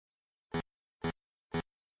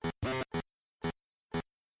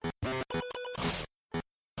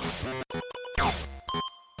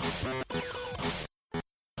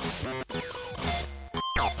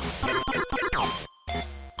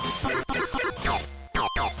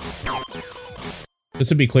Just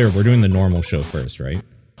to be clear, we're doing the normal show first, right?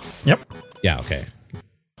 Yep. Yeah, okay.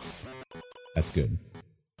 That's good.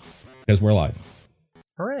 Because we're live.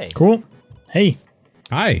 Hooray. Cool. Hey,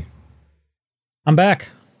 Hi. I'm back.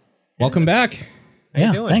 Welcome back. How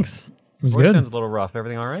you doing? Thanks. It was Voice good. sounds a little rough.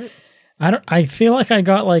 Everything all right? I feel like I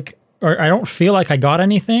got or I don't feel like I got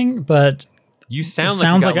anything, but You it sound like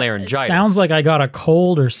sounds you got like laryngitis. it sounds like I got a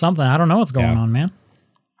cold or something. I don't know what's going Yeah. on, man.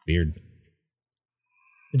 Weird.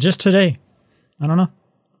 Just today. I don't know.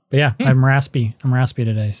 But yeah, I'm raspy. I'm raspy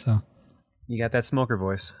today, so you got that smoker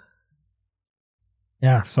voice.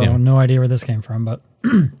 yeah, so Yeah. no idea where this came from, but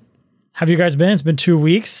have you guys been? It's been 2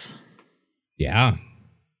 weeks. Yeah.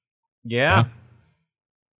 Yeah.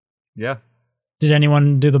 Yeah. Did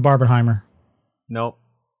anyone do the Barbenheimer? Nope.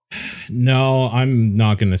 No, I'm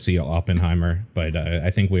not going to see Oppenheimer, but I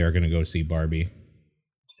think we are going to go see Barbie.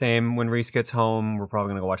 Same. When Reese gets home, we're probably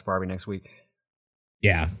gonna go watch Barbie next week.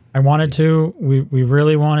 Yeah. I wanted to. We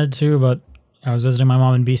really wanted to, but I was visiting my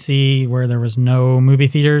mom in BC where there was no movie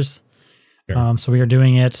theaters. Sure. So we are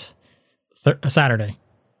doing it Saturday.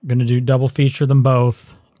 Going to do double feature them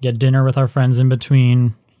both. Get dinner with our friends in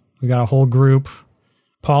between. We got a whole group.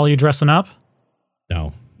 Paul, you dressing up?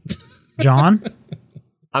 No. John?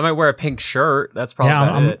 I might wear a pink shirt. That's probably Yeah,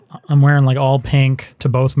 about it. I'm wearing like all pink to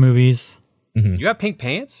both movies. Mhm. You got pink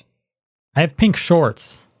pants? I have pink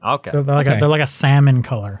shorts. Okay. They're like, Okay. they're like a salmon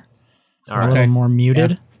color. So All a right. little more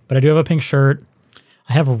muted. Yeah. But I do have a pink shirt.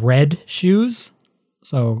 I have red shoes.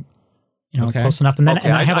 So, Okay. close enough. And then, Okay,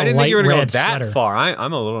 and then I have I a didn't light think you were gonna go red that sweater. far.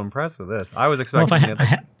 I'm a little impressed with this. I was Well, expecting if you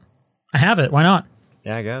to I have it. Why not?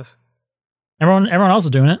 yeah, I guess. Everyone else is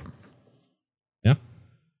doing it. Yeah.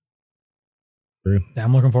 True. Yeah,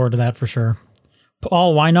 I'm looking forward to that for sure.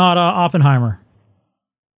 Paul, why not Oppenheimer?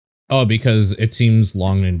 Oh, because it seems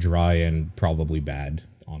long and dry and probably bad,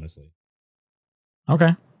 honestly.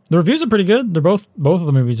 Okay. The reviews are pretty good. They're both of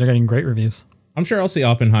the movies are getting great reviews. I'm sure I'll see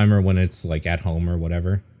Oppenheimer when it's like at home or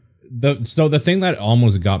whatever. So the thing that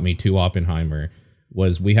almost got me to Oppenheimer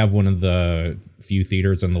was we have one of the few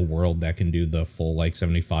theaters in the world that can do the full like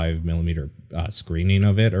 75 millimeter screening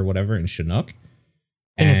of it or whatever in Chinook.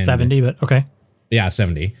 I think it's 70, but okay. Yeah,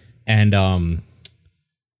 70. And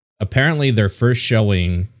apparently their first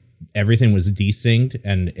showing, everything was desynced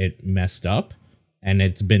and it messed up. And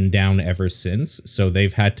it's been down ever since. So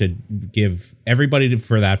they've had to give everybody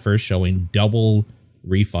for that first showing double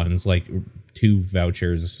refunds, like 2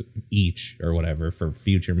 vouchers each or whatever for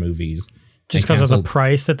future movies. Just And because of the canceled-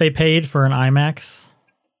 price that they paid for an IMAX.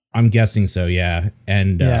 I'm guessing so, yeah.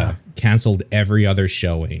 And Yeah. canceled every other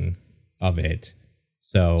showing of it.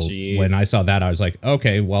 So Jeez. when I saw that, I was like,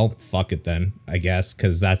 okay, well, fuck it then, I guess,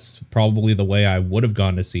 because that's probably the way I would have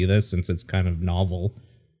gone to see this since it's kind of novel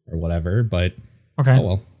or whatever. But Okay. oh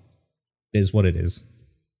well, it is what it is.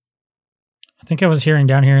 I think I was hearing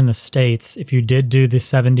down here in the States, if you did do the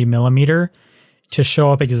 70 millimeter to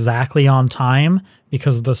show up exactly on time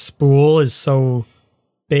because the spool is so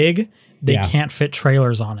big, they Yeah. can't fit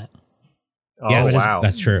trailers on it. Oh Yes, wow.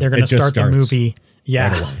 that's true. They're going It to just start the starts movie. Yeah.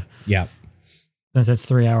 right away. Yeah. Since it's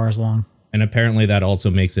 3 hours long. And apparently that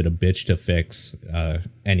also makes it a bitch to fix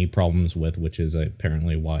any problems with, which is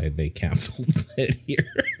apparently why they canceled it here.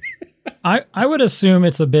 I would assume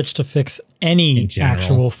it's a bitch to fix any In general.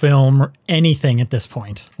 actual film or anything at this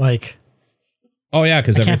point. Like, Oh yeah,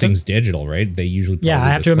 because I can't everything's digital, right? They usually yeah, probably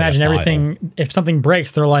I have just to put a imagine file. everything. If something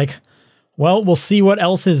breaks, they're like, well, we'll see what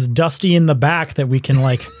else is dusty in the back that we can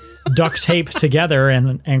like duct tape together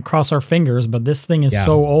and cross our fingers. But this thing is Yeah.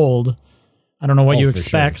 so old. I don't know what Oh, you for sure.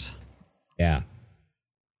 expect. Yeah,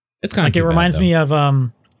 it's kind Like of it reminds me of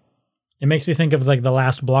it makes me think of like the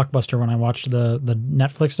last Blockbuster when I watched the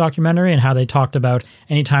Netflix documentary and how they talked about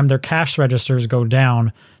anytime their cash registers go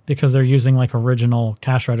down because they're using like original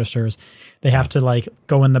cash registers, they have to like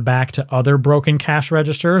go in the back to other broken cash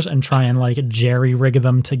registers and try and like jerry rig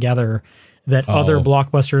them together that other Oh.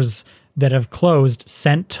 Blockbusters that have closed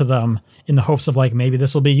sent to them in the hopes of like maybe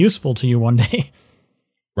this will be useful to you one day.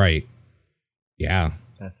 right. Yeah,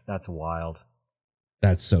 That's wild.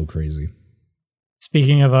 that's so crazy.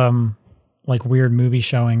 Speaking of like weird movie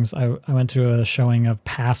showings, I went to a showing of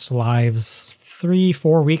Past Lives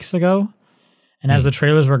 3-4 weeks ago, and as the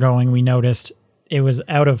trailers were going, we noticed it was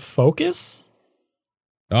out of focus.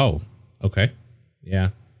 Oh, okay. Yeah,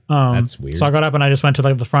 that's weird. So I got up and I just went to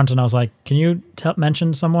like the front and I was like, "Can you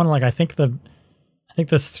mention someone? Like, I think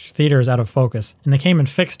this theater is out of focus," and they came and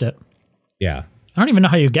fixed it. yeah. I don't even know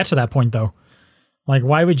how you get to that point though. Like,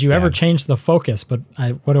 why would you ever change the focus? But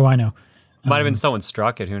what do I know? Might have been someone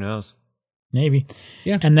struck it. Who knows? Maybe.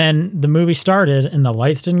 Yeah. And then the movie started and the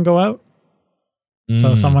lights didn't go out.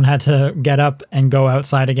 So someone had to get up and go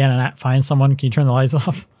outside again and find someone. Can you turn the lights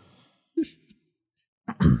off?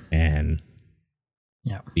 And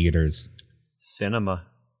theaters. Cinema.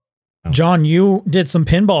 Oh. John, you did some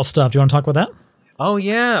pinball stuff. Do you want to talk about that? Oh,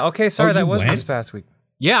 yeah. Okay, sorry, that was went? this past week.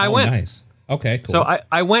 Yeah, I went. Nice. Okay, cool. So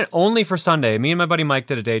I went only for Sunday. Me and my buddy Mike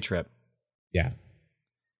did a day trip. Yeah.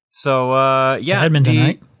 So, Edmonton,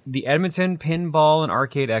 right? The Edmonton Pinball and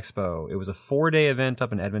Arcade Expo. It was a 4-day event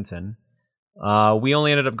up in Edmonton. We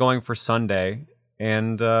only ended up going for Sunday,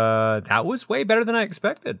 and that was way better than I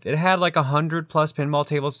expected. It had like 100+ pinball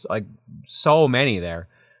tables, like so many there.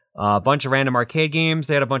 A bunch of random arcade games.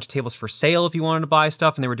 They had a bunch of tables for sale if you wanted to buy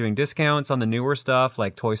stuff, and they were doing discounts on the newer stuff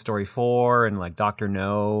like Toy Story 4 and like Dr.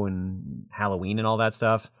 No and Halloween and all that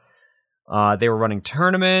stuff. They were running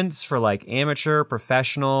tournaments for like amateur,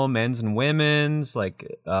 professional, men's and women's.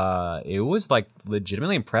 Like it was like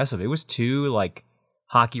legitimately impressive. It was 2 like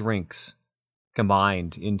hockey rinks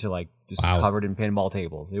combined into like just covered in pinball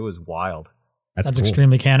tables. It was wild. That's cool.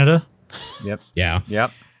 extremely Canada. Yep. Yeah.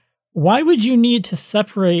 Yep. Why would you need to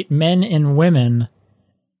separate men and women?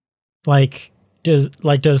 Like,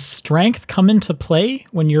 does strength come into play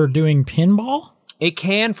when you're doing pinball? It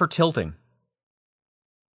can for tilting.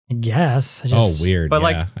 I guess. Weird. But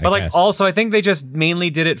yeah, like also I think they just mainly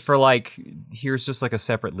did it for like, here's just like a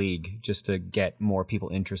separate league just to get more people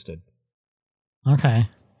interested. Okay.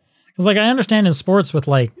 Because like I understand in sports with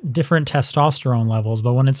like different testosterone levels,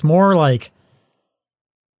 but when it's more like,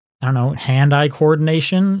 I don't know, hand-eye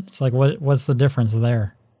coordination, it's like what's the difference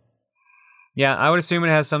there? Yeah, I would assume it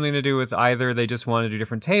has something to do with either they just want to do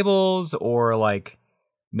different tables, or like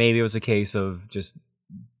maybe it was a case of just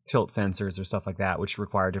tilt sensors or stuff like that, which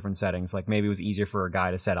require different settings. Like maybe it was easier for a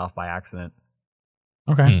guy to set off by accident.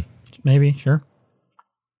 Okay, maybe, sure.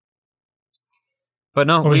 But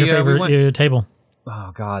no, what was your favorite table?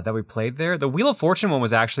 Oh god, that we played there. The Wheel of Fortune one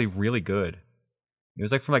was actually really good. It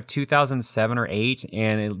was like from like 2007 or 8,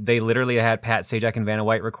 and they literally had Pat Sajak and Vanna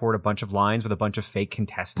White record a bunch of lines with a bunch of fake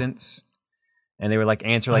contestants. And they would like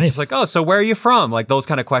answer like, just like, oh, so where are you from? Like those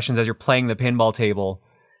kind of questions as you're playing the pinball table.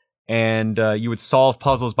 And you would solve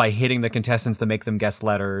puzzles by hitting the contestants to make them guess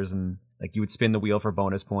letters. And like you would spin the wheel for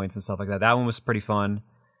bonus points and stuff like that. That one was pretty fun.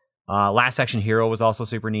 Last Action Hero was also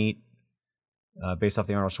super neat. Based off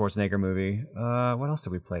the Arnold Schwarzenegger movie. What else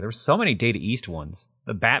did we play? There were so many Data East ones.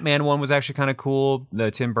 The Batman one was actually kind of cool. The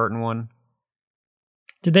Tim Burton one.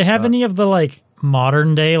 Did they have any of the like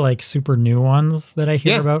modern day, like super new ones that I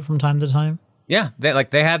hear about from time to time? Yeah,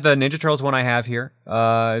 they had the Ninja Turtles one I have here.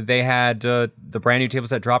 They had the brand new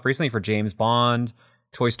tables that dropped recently for James Bond,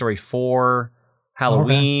 Toy Story 4,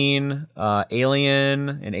 Halloween, Alien,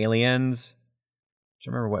 and Aliens. I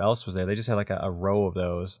don't remember what else was there. They just had like a row of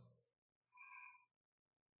those.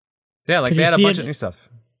 So yeah, like they had a bunch of new stuff.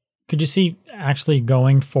 Could you see actually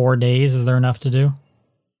going 4 days? Is there enough to do?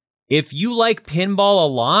 If you like pinball a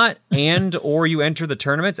lot and or you enter the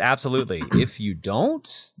tournaments, absolutely. If you don't,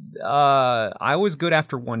 I was good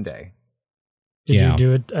after 1 day. Did you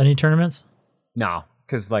do any tournaments? No,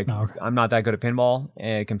 because like I'm not that good at pinball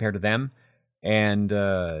compared to them, and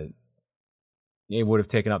it would have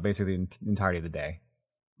taken up basically the entirety of the day.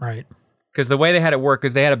 Right. Because the way they had it work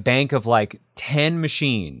is they had a bank of like 10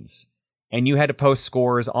 machines, and you had to post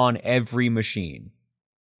scores on every machine.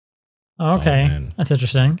 Okay, that's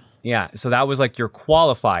interesting. Yeah, so that was like your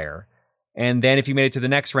qualifier. And then if you made it to the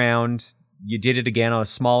next round, you did it again on a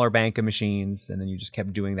smaller bank of machines, and then you just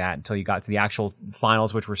kept doing that until you got to the actual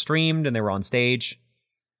finals, which were streamed and they were on stage.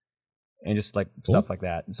 And just like stuff like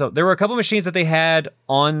that. So there were a couple machines that they had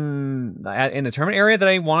in the tournament area that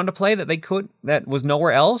I wanted to play that was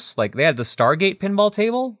nowhere else. Like they had the Stargate pinball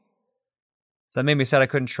table. So that made me sad I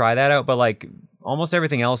couldn't try that out. But like almost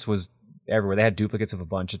everything else was everywhere. They had duplicates of a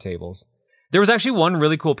bunch of tables. There was actually one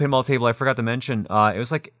really cool pinball table I forgot to mention. It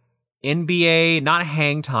was like NBA, not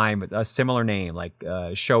Hang Time, but a similar name, like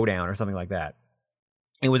Showdown or something like that.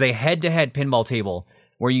 It was a head-to-head pinball table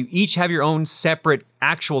where you each have your own separate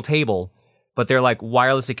actual table, but they're like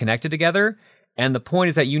wirelessly connected together. And the point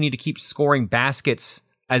is that you need to keep scoring baskets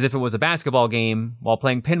as if it was a basketball game while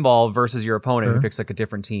playing pinball versus your opponent who picks like a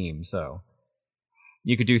different team. So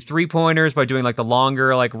you could do 3-pointers by doing like the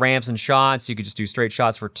longer like ramps and shots. You could just do straight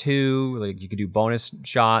shots for 2. Like you could do bonus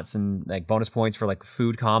shots and like bonus points for like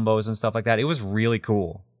food combos and stuff like that. It was really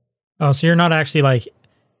cool. Oh, so you're not actually like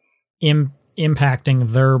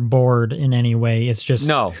impacting their board in any way. It's just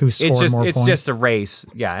who scored more points. It's just a race.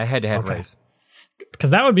 Yeah, a head-to-head race. Because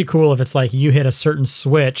that would be cool if it's like you hit a certain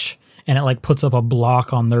switch and it like puts up a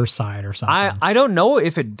block on their side or something. I don't know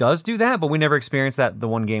if it does do that, but we never experienced that the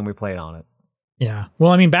one game we played on it. Yeah.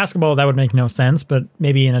 Well, I mean, basketball, that would make no sense, but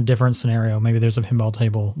maybe in a different scenario, maybe there's a pinball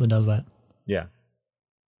table that does that. Yeah.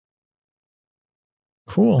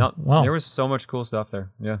 Cool. No, wow. There was so much cool stuff there.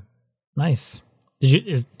 Yeah. Nice.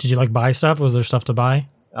 Did you like buy stuff? Was there stuff to buy?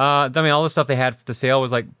 I mean, all the stuff they had to sale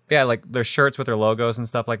was like their shirts with their logos and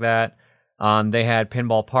stuff like that. They had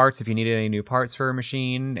pinball parts if you needed any new parts for a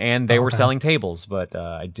machine, and they were selling tables, but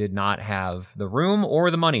I did not have the room or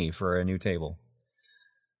the money for a new table.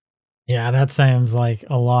 Yeah, that seems like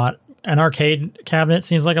a lot. An arcade cabinet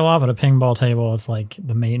seems like a lot, but a pinball table, it's like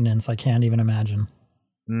the maintenance I can't even imagine.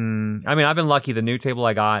 I mean, I've been lucky. The new table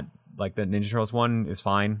I got, like the Ninja Turtles one, is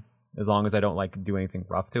fine as long as I don't like do anything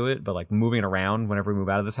rough to it. But like moving it around whenever we move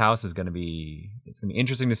out of this house it's gonna be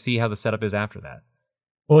interesting to see how the setup is after that.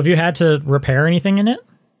 Well, have you had to repair anything in it?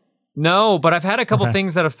 No, but I've had a couple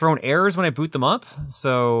things that have thrown errors when I boot them up.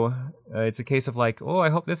 So it's a case of like, I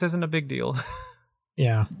hope this isn't a big deal.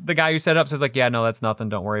 Yeah. The guy who set it up says like, yeah, no, that's nothing.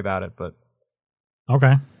 Don't worry about it. But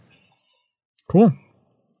okay, cool.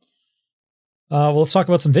 Well, let's talk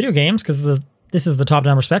about some video games because this is the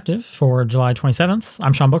top-down perspective for July 27th.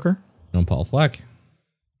 I'm Sean Booker. I'm Paul Fleck.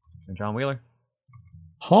 And John Wheeler.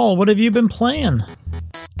 Paul, what have you been playing?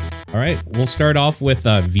 All right, we'll start off with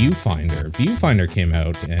Viewfinder. Viewfinder came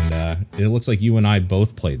out, and it looks like you and I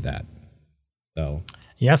both played that. So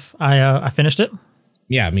yes, I finished it.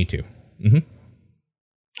 Yeah, me too. Mm-hmm.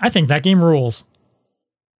 I think that game rules.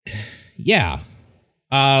 Yeah.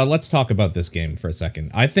 Let's talk about this game for a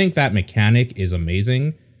second. I think that mechanic is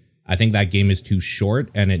amazing. I think that game is too short,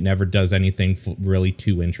 and it never does anything really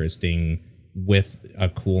too interesting with a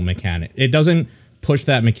cool mechanic. It doesn't push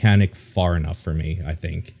that mechanic far enough for me, I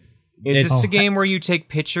think. Is this a game where you take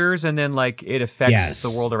pictures and then like it affects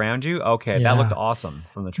the world around you? Okay, that looked awesome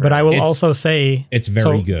from the trailer. But I will also say it's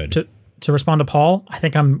very good. To respond to Paul, I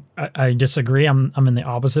think I disagree. I'm in the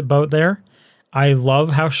opposite boat there. I love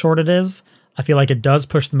how short it is. I feel like it does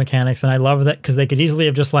push the mechanics, and I love that because they could easily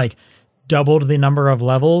have just like doubled the number of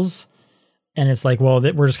levels, and it's like, well,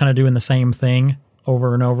 we're just kind of doing the same thing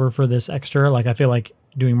over and over for this extra. Like I feel like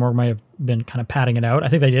doing more might have been kind of padding it out. I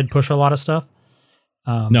think they did push a lot of stuff.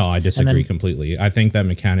 No, I disagree completely. I think that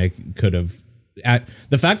mechanic could have...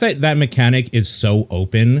 the fact that that mechanic is so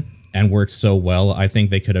open and works so well, I think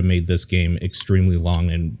they could have made this game extremely long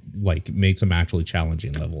and like made some actually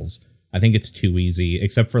challenging levels. I think it's too easy,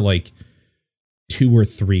 except for like 2 or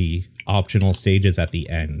 3 optional stages at the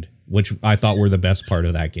end, which I thought were the best part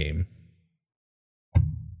of that game.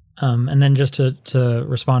 And then just to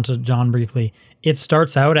respond to John briefly, it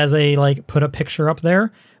starts out as a like put a picture up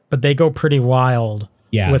there, but they go pretty wild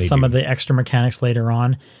with some of the extra mechanics later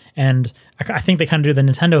on. And I think they kind of do the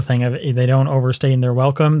Nintendo thing of they don't overstay in their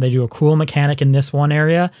welcome. They do a cool mechanic in this one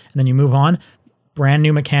area, and then you move on. Brand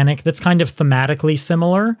new mechanic that's kind of thematically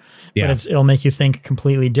similar, but it'll make you think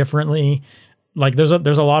completely differently. Like there's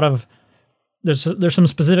a lot of there's some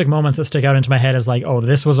specific moments that stick out into my head as like, oh,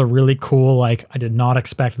 this was a really cool, like I did not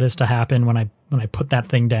expect this to happen when I put that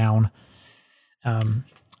thing down.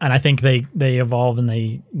 And I think they evolve and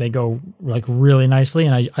they go like really nicely.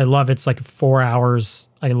 And I love it's like 4 hours.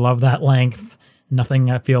 I love that length.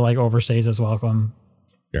 Nothing I feel like overstays its welcome.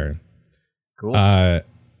 Sure. Cool.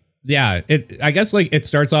 Yeah, I guess like it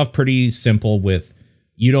starts off pretty simple with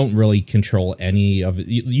you don't really control any of it.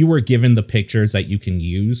 You were given the pictures that you can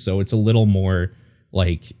use. So it's a little more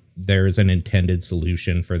like there's an intended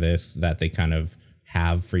solution for this that they kind of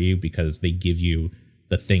have for you because they give you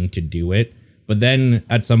the thing to do it. But then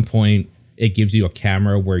at some point, it gives you a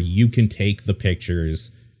camera where you can take the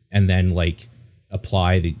pictures and then like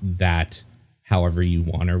apply that however you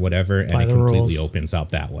want or whatever. And it completely opens up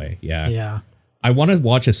that way. Yeah. Yeah. I want to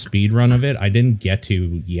watch a speed run of it. I didn't get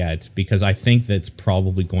to yet because I think that's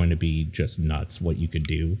probably going to be just nuts what you could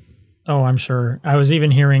do. Oh, I'm sure. I was even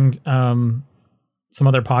hearing some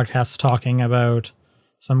other podcasts talking about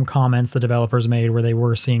some comments the developers made where they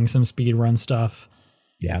were seeing some speed run stuff.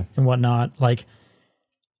 Yeah. And whatnot. Like,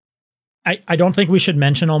 I don't think we should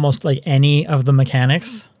mention almost like any of the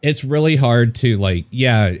mechanics. It's really hard to like,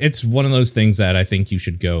 it's one of those things that I think you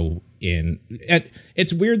should go in.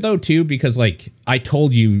 It's weird though too, because like I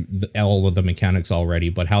told you all of the mechanics already,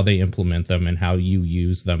 but how they implement them and how you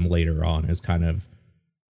use them later on is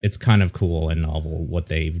it's kind of cool and novel what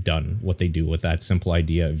they've done, what they do with that simple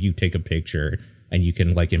idea of you take a picture and you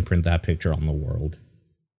can like imprint that picture on the world.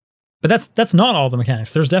 But that's not all the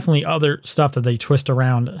mechanics. There's definitely other stuff that they twist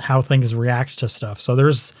around how things react to stuff. So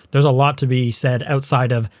there's a lot to be said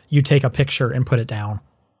outside of you take a picture and put it down,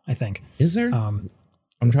 I think. Is there?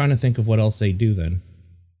 I'm trying to think of what else they do then.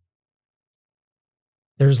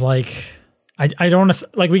 There's like, I don't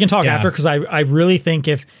like we can talk after because I really think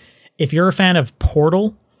if if you're a fan of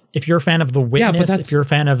Portal, if you're a fan of The Witness, if you're a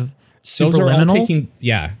fan of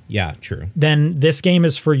Superliminal, true. Then this game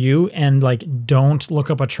is for you. And like, don't look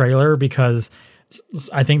up a trailer, because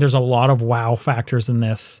I think there's a lot of wow factors in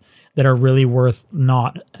this that are really worth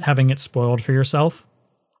not having it spoiled for yourself.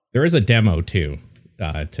 There is a demo too,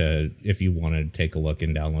 if you want to take a look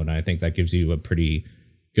and download. And I think that gives you a pretty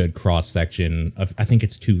good cross section of, I think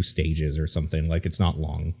it's 2 stages or something. Like, it's not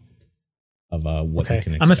long of what you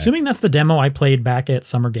can expect. I'm assuming that's the demo I played back at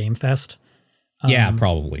Summer Game Fest. Yeah,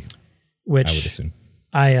 probably. Which I would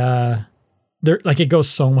assume. There, like, it goes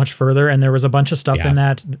so much further, and there was a bunch of stuff in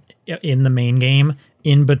that in the main game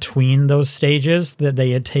in between those stages that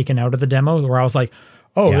they had taken out of the demo, where I was like,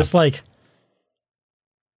 this, like,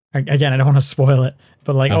 again, I don't want to spoil it,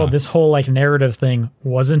 but like, this whole like narrative thing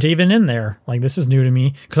wasn't even in there. Like, this is new to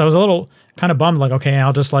me, because I was a little kind of bummed, like, okay,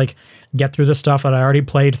 I'll just like get through the stuff that I already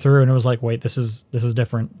played through, and it was like, wait, this is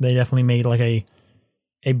different. They definitely made like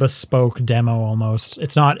a bespoke demo almost.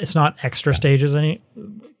 It's not extra stages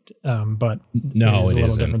but no, it is a little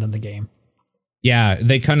isn't. different than the game. Yeah,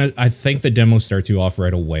 they kind of, I think the demo starts you off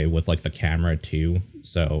right away with like the camera too,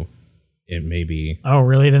 so it may be. Oh,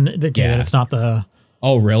 really? Then it's not the.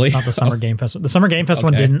 Oh, really? Not the Summer Game Fest. The Summer Game Fest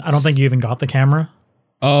one didn't. I don't think you even got the camera.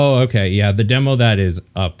 Oh, okay. Yeah, the demo that is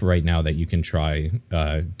up right now that you can try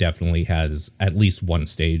definitely has at least one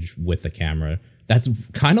stage with the camera. That's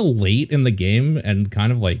kind of late in the game and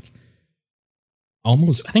kind of like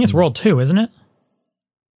almost. I think it's World 2, isn't it?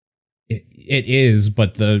 It is,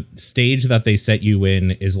 but the stage that they set you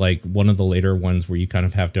in is like one of the later ones where you kind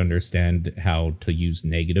of have to understand how to use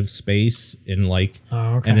negative space in like,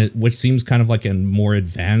 which seems kind of like a more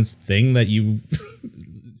advanced thing that you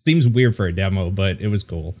seems weird for a demo, but it was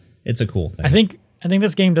cool. It's a cool thing. I think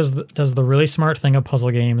this game does the really smart thing of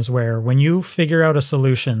puzzle games where when you figure out a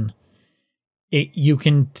solution, you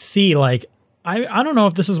can see like, I don't know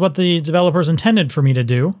if this is what the developers intended for me to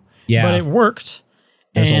do, but it worked.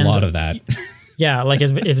 There's a lot of that. Yeah, like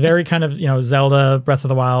it's very kind of, Zelda, Breath of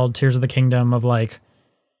the Wild, Tears of the Kingdom of like,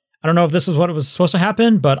 I don't know if this is what it was supposed to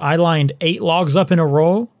happen, but I lined 8 logs up in a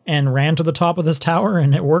row and ran to the top of this tower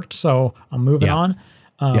and it worked, so I'm moving on.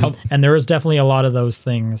 And there is definitely a lot of those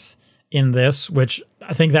things in this, which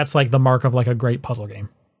I think that's like the mark of like a great puzzle game.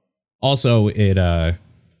 Also,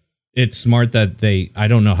 it's smart that I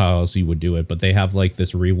don't know how else you would do it, but they have like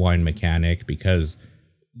this rewind mechanic because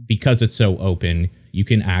it's so open. You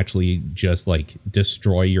can actually just like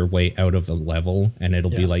destroy your way out of the level and it'll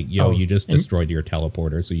be like, you just destroyed your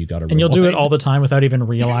teleporter. So you got to rewind. And you'll do it all the time without even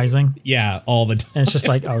realizing. Yeah, all the time. And it's just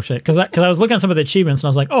like, oh shit. Cause I was looking at some of the achievements and I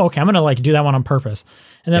was like, oh, okay, I'm going to like do that one on purpose.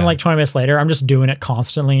 And then like 20 minutes later, I'm just doing it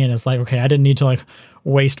constantly. And it's like, okay, I didn't need to like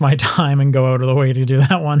waste my time and go out of the way to do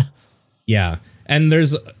that one. Yeah. And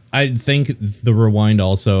I think the rewind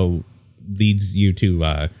also leads you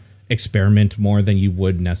to experiment more than you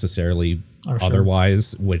would necessarily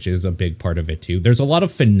otherwise, which is a big part of it too. There's a lot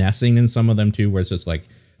of finessing in some of them too, where it's just like,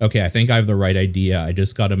 okay, I think I have the right idea. I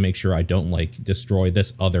just got to make sure I don't like destroy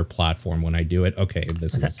this other platform when I do it. Okay,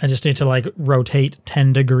 I just need to like rotate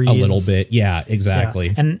 10 degrees a little bit. Yeah, exactly.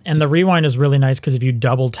 Yeah. And the rewind is really nice because if you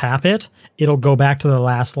double tap it, it'll go back to the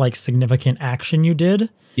last like significant action you did.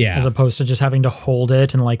 Yeah. As opposed to just having to hold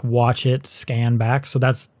it and like watch it scan back. So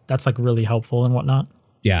that's like really helpful and whatnot.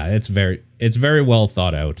 Yeah, it's very well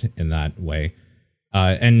thought out in that way.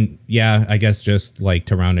 And yeah, I guess just like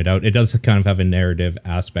to round it out, it does kind of have a narrative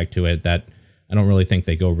aspect to it that I don't really think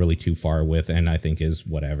they go really too far with, and I think is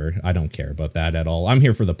whatever. I don't care about that at all. I'm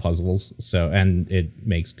here for the puzzles, and it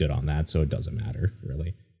makes good on that, so it doesn't matter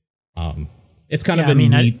really. It's kind of a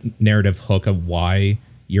neat narrative hook of why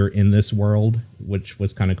you're in this world, which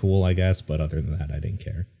was kind of cool, I guess. But other than that, I didn't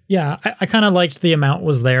care. Yeah, I kind of liked the amount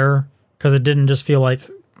was there because it didn't just feel like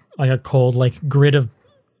a cold like grid of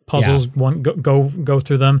puzzles. One go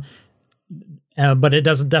through them, but it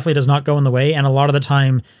definitely does not go in the way. And a lot of the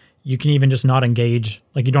time, you can even just not engage.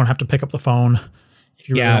 Like you don't have to pick up the phone if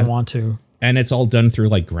you really don't want to. And it's all done through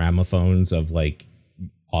like gramophones of like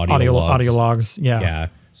audio logs. Yeah.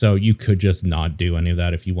 So you could just not do any of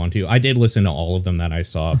that if you want to. I did listen to all of them that I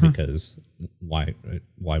saw because why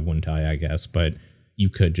wouldn't I guess? But you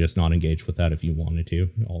could just not engage with that if you wanted to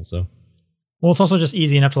also. Well, it's also just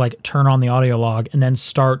easy enough to like turn on the audio log and then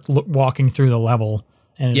start walking through the level.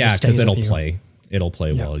 And because it'll play. It'll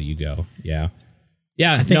play while you go. Yeah.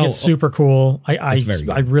 Yeah. I think it's super cool.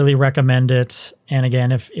 I really recommend it. And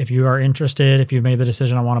again, if you are interested, if you've made the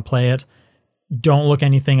decision, I want to play it, don't look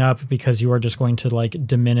anything up because you are just going to like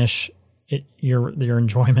diminish your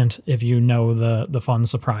enjoyment if you know the fun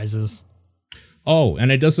surprises. Oh,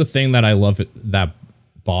 and it does the thing that I love that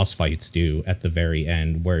boss fights do at the very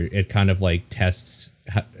end, where it kind of like tests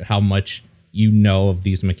how much you know of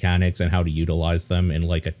these mechanics and how to utilize them in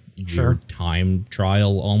like a weird time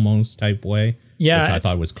trial almost type way. Yeah, which I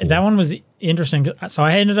thought was cool. That one was interesting. So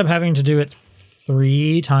I ended up having to do it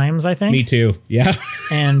 3 times, I think. Me too. Yeah.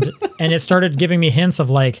 and it started giving me hints of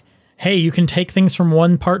like, hey, you can take things from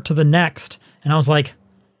one part to the next. And I was like,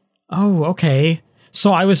 oh, okay.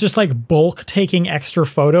 So I was just like bulk taking extra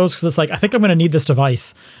photos because it's like, I think I'm going to need this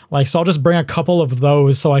device. Like, so I'll just bring a couple of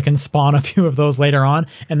those so I can spawn a few of those later on.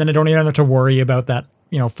 And then I don't even have to worry about that,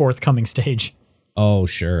 forthcoming stage. Oh,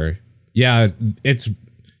 sure. Yeah. It's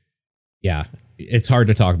hard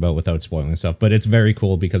to talk about without spoiling stuff, but it's very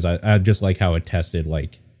cool because I just like how it tested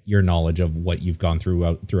like your knowledge of what you've gone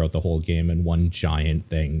throughout the whole game in one giant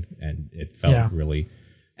thing. And it felt really...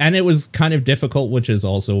 And it was kind of difficult, which is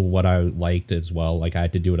also what I liked as well. Like I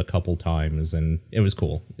had to do it a couple times and it was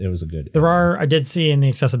cool. It was a good... I did see in the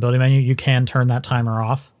accessibility menu, you can turn that timer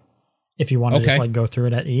off if you want to just like go through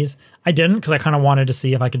it at ease. I didn't because I kind of wanted to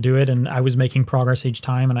see if I could do it, and I was making progress each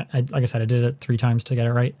time. And I like I said, I did it 3 times to get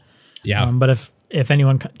it right. Yeah. But if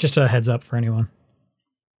anyone, just a heads up for anyone.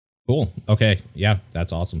 Cool. Okay. Yeah,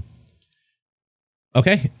 that's awesome.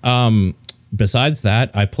 Okay. Besides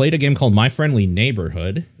that, I played a game called My Friendly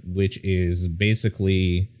Neighborhood, which is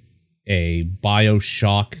basically a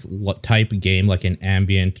BioShock type game, like an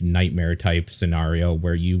ambient nightmare type scenario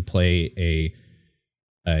where you play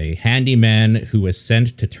a handyman who is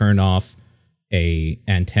sent to turn off a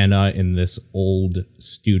antenna in this old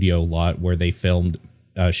studio lot where they filmed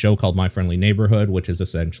a show called My Friendly Neighborhood, which is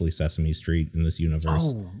essentially Sesame Street in this universe.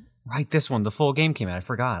 Oh, right. This one, the full game came out. I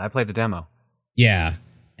forgot. I played the demo. Yeah.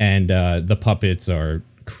 And the puppets are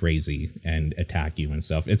crazy and attack you and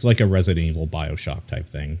stuff. It's like a Resident Evil BioShock type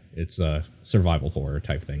thing. It's a survival horror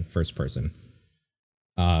type thing, first person.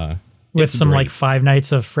 With some great, like Five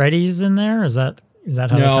Nights of Freddy's in there? Is that how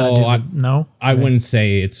they kind of do No? I wouldn't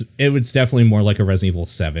say it was definitely more like a Resident Evil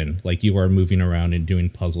 7. Like you are moving around and doing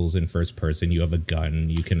puzzles in first person. You have a gun.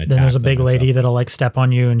 You can attack. Then there's a big lady that'll like step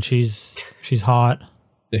on you and she's hot.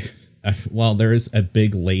 Well, there is a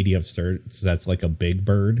big lady of sorts that's like a Big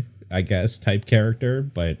Bird, I guess, type character,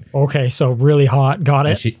 but... Okay, so really hot. Got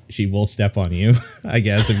it. She will step on you, I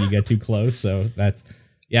guess, if you get too close, so that's...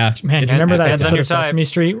 Yeah. Man, remember that episode of Sesame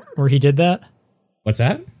Street where he did that? What's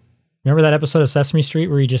that? Remember that episode of Sesame Street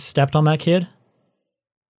where he just stepped on that kid?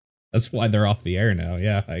 That's why they're off the air now,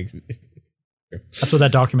 yeah. That's what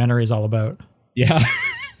that documentary is all about. Yeah.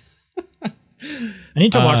 I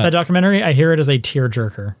need to watch that documentary. I hear it as a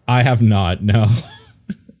tearjerker. I have not, no.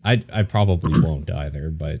 I probably won't either,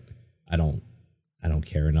 but I don't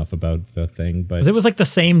care enough about the thing. But it was like the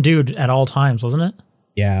same dude at all times, wasn't it?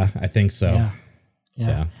 Yeah, I think so.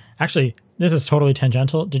 Yeah. Actually, this is totally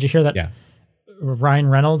tangential. Did you hear that? Yeah. Ryan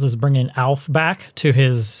Reynolds is bringing Alf back to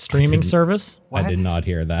his streaming service. What? I did not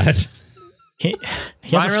hear that. He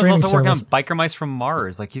Ryan Reynolds also working on Biker Mice from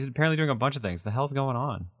Mars. Like he's apparently doing a bunch of things. The hell's going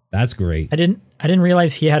on? That's great. I didn't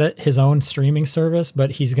realize he had his own streaming service,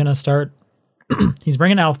 but he's gonna start. He's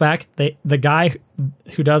bringing Alf back. The guy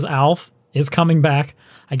who does Alf is coming back.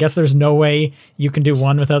 I guess there's no way you can do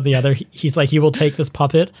one without the other. He's like, he will take this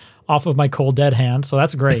puppet off of my cold dead hand, so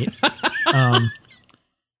that's great.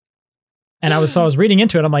 And I was reading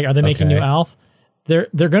into it. I'm like, are they making new Alf? They're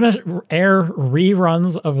gonna air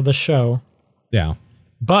reruns of the show. Yeah,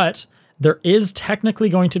 but there is technically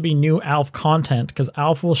going to be new Alf content because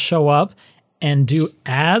Alf will show up and do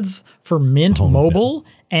ads for Mint Mobile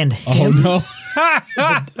and Hims.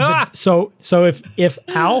 So if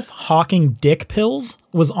Alf hawking dick pills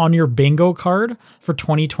was on your bingo card for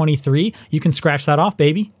 2023, you can scratch that off,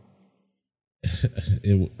 baby.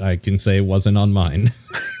 I can say it wasn't on mine.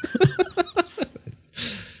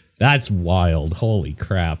 That's wild. Holy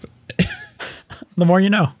crap. The more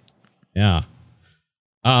you know. Yeah.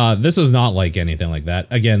 This is not like anything like that.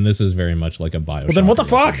 Again, this is very much like a BioShock. Well, then what the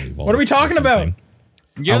fuck? What are we talking about?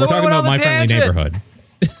 We're talking about My Friendly Neighborhood.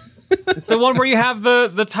 It's the one where you have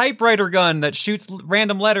the typewriter gun that shoots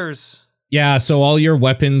random letters. Yeah, so all your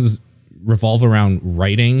weapons revolve around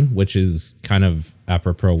writing, which is kind of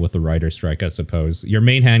apropos with the writer strike, I suppose. Your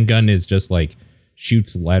main handgun is just like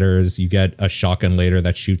shoots letters. You get a shotgun later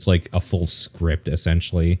that shoots like a full script,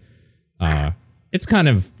 essentially. It's kind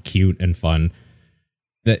of cute and fun.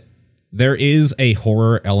 That there is a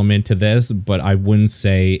horror element to this, but I wouldn't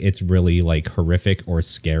say it's really like horrific or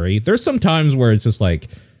scary. There's some times where it's just like,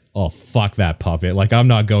 oh, fuck that puppet. Like, I'm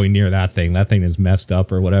not going near that thing. That thing is messed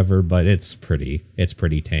up or whatever, but it's pretty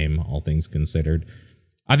tame, all things considered.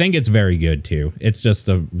 I think it's very good too. It's just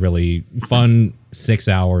a really fun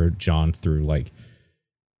 6-hour jaunt through like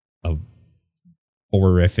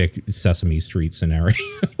horrific Sesame Street scenario.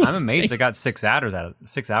 I'm amazed they got 6 hours out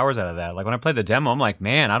of that. Like when I played the demo, I'm like,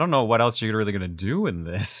 man, I don't know what else you're really gonna do in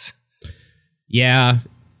this. Yeah,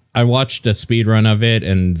 I watched a speed run of it,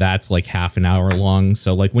 and that's like half an hour long.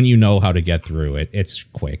 So like when you know how to get through it, it's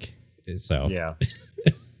quick. So Yeah.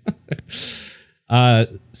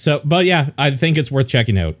 But yeah, I think it's worth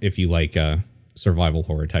checking out if you like survival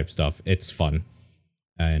horror type stuff. It's fun,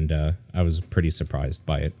 and I was pretty surprised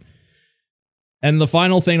by it. And the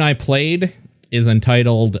final thing I played is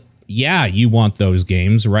entitled, Yeah, You Want Those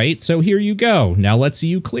Games, Right? So here you go. Now let's see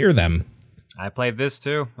you clear them. I played this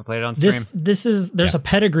too. I played it on stream. There's a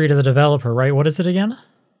pedigree to the developer, right? What is it again?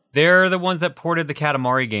 They're the ones that ported the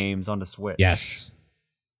Katamari games onto Switch. Yes.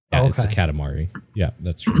 Yeah, It's the Katamari. Yeah,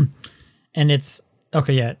 that's true. And it's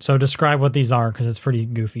okay. Yeah. So describe what these are, because it's pretty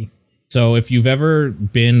goofy. So if you've ever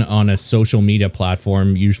been on a social media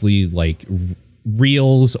platform, usually like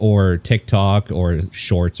Reels or TikTok or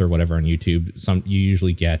Shorts or whatever on YouTube, you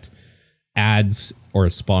usually get ads or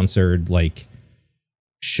sponsored like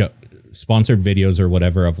sponsored videos or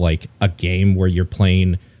whatever of like a game where you're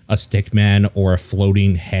playing a stickman or a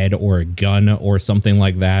floating head or a gun or something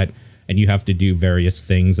like that, and you have to do various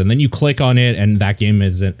things, and then you click on it and that game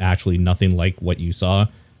isn't actually nothing like what you saw.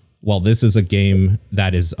 Well, this is a game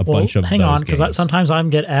that is a bunch of hang on, because sometimes I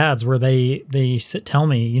get ads where they tell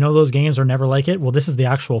me, you know, those games are never like it. Well, this is the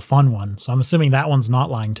actual fun one, so I'm assuming that one's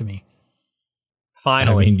not lying to me.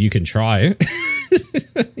 Finally. I mean, you can try.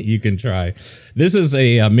 You can try. This is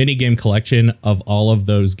a mini game collection of all of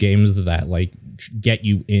those games that like get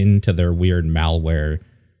you into their weird malware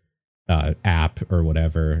app or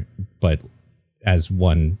whatever, but as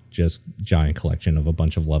one just giant collection of a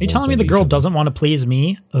bunch of levels. Are you telling me the girl doesn't want to please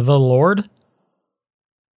me, the Lord?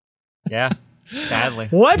 Yeah, sadly.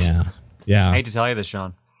 What? Yeah. I hate to tell you this,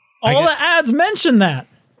 Sean. All the ads mention that.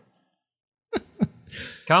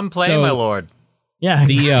 Come play, my lord. Yeah,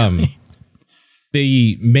 exactly.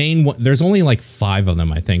 The main one, there's only like 5 of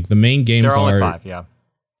them, I think. The main games there are only are 5, yeah.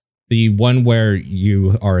 The one where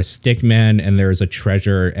you are a stickman and there's a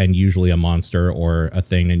treasure and usually a monster or a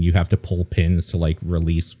thing, and you have to pull pins to like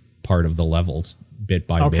release part of the levels bit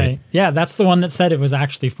by bit. Okay. Yeah, that's the one that said it was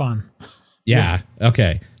actually fun. Yeah.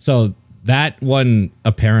 Okay. So that one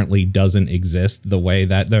apparently doesn't exist the way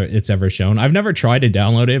that it's ever shown. I've never tried to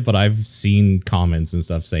download it, but I've seen comments and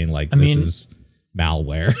stuff saying like this is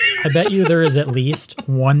malware. I bet you there is at least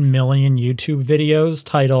 1 million YouTube videos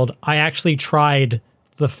titled, I actually tried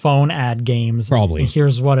the phone ad games. Probably. And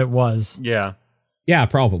here's what it was. Yeah. Yeah,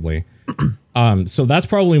 probably. So that's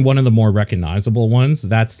probably one of the more recognizable ones.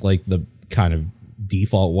 That's like the kind of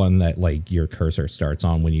default one that like your cursor starts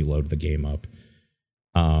on when you load the game up.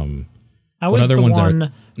 I was the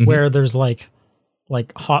one where there's like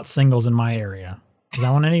hot singles in my area. Is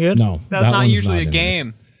that one any good? No, that's not usually a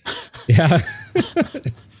game. Yeah.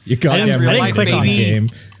 You got real life, game.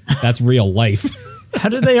 That's real life. How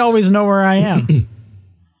did they always know where I am?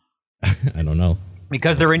 I don't know.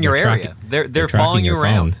 Because they're in your area. They're following you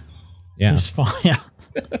around. Yeah.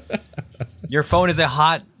 Your phone is a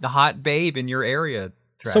hot babe in your area.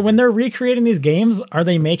 So when they're recreating these games, are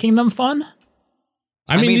they making them fun?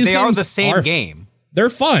 I mean they are the same game. They're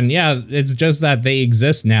fun, yeah. It's just that they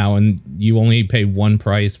exist now, and you only pay one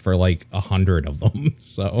price for like 100 of them.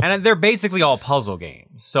 So, and they're basically all puzzle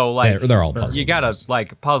games. So like they're all puzzle. You gotta games.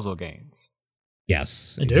 like puzzle games.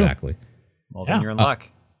 Yes, exactly. Well, then you're in luck.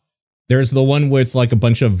 There's the one with like a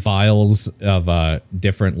bunch of vials of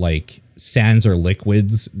different like sands or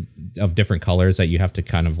liquids of different colors that you have to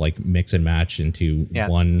kind of like mix and match into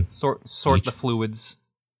one. Sort the fluids.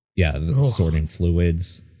 Yeah, sorting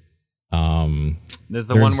fluids. There's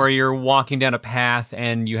the one where you're walking down a path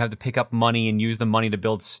and you have to pick up money and use the money to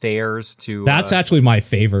build stairs to. That's actually my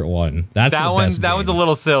favorite one. That one's a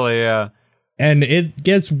little silly, yeah. And it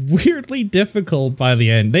gets weirdly difficult by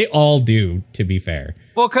the end. They all do, to be fair.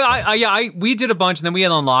 Well, we did a bunch, and then we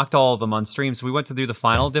had unlocked all of them on stream. So we went to do the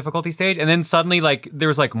final difficulty stage, and then suddenly, like, there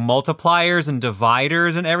was like multipliers and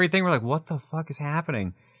dividers and everything. We're like, what the fuck is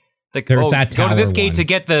happening? Like, there's that go to this gate one. to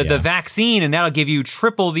get the vaccine, and that'll give you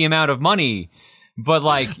triple the amount of money. But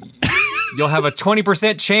like, you'll have a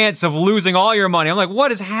 20% chance of losing all your money. I'm like,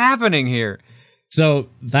 what is happening here? So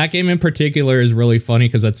that game in particular is really funny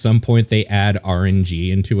because at some point they add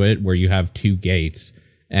RNG into it where you have 2 gates.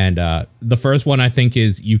 And the first one I think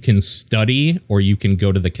is you can study or you can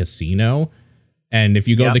go to the casino. And if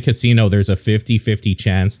you go to the casino, there's a 50-50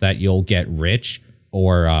 chance that you'll get rich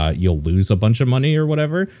or you'll lose a bunch of money or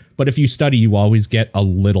whatever. But if you study, you always get a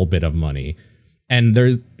little bit of money. And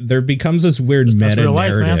there becomes this weird meta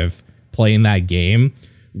narrative playing that game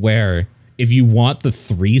where if you want the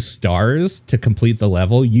 3 stars to complete the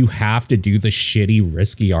level, you have to do the shitty,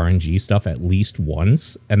 risky RNG stuff at least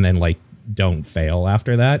once, and then like don't fail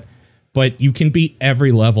after that. But you can beat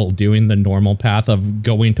every level doing the normal path of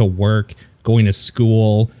going to work, going to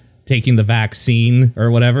school, taking the vaccine or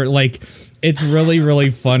whatever. Like, it's really, really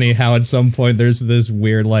funny how at some point there's this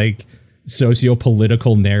weird like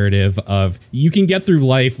socio-political narrative of you can get through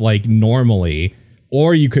life like normally,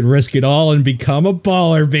 or you could risk it all and become a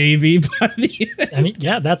baller, baby. I mean,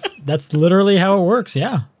 yeah, that's literally how it works.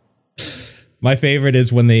 Yeah. My favorite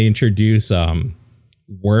is when they introduce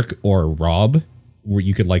work or rob, where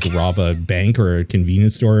you could like rob a bank or a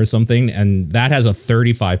convenience store or something, and that has a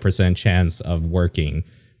 35% chance of working.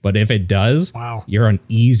 But if it does, wow, you're on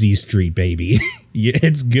easy street, baby.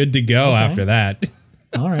 It's good to go after that.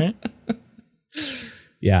 All right.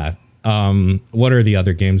 Yeah. What are the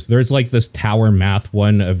other games? There's like this tower math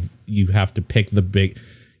one of you have to pick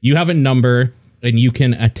you have a number and you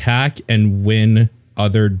can attack and win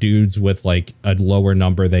other dudes with like a lower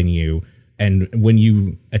number than you. And when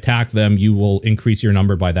you attack them, you will increase your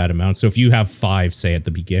number by that amount. So if you have 5, say at the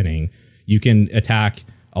beginning, you can attack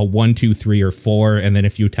a 1, 2, 3, or 4. And then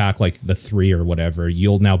if you attack like the 3 or whatever,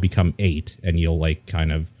 you'll now become 8 and you'll like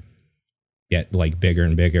kind of get like bigger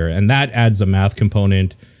and bigger. And that adds a math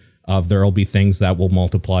component of there'll be things that will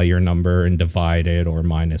multiply your number and divide it or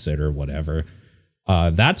minus it or whatever.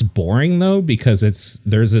 That's boring though, because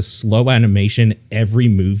there's a slow animation every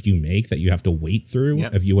move you make that you have to wait through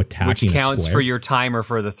of you attacking, which counts a square. for your timer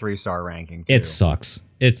for the 3-star ranking too. It sucks.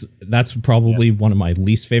 That's probably one of my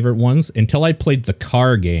least favorite ones until I played the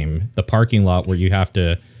car game, the parking lot where you have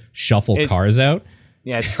to shuffle cars out.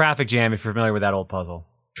 Yeah, it's Traffic Jam if you're familiar with that old puzzle.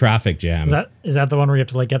 Traffic Jam. Is that the one where you have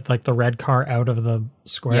to like get like the red car out of the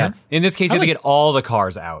square? Yeah. In this case, you have to get all the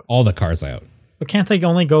cars out. All the cars out. But can't they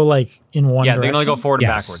only go like in one direction? Yeah, they can only go forward and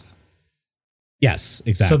backwards. Yes,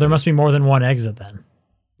 exactly. So there must be more than one exit then.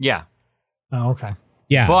 Yeah. Oh, okay.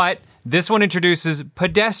 Yeah. But this one introduces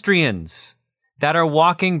pedestrians that are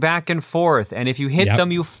walking back and forth, and if you hit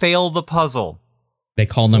them, you fail the puzzle. They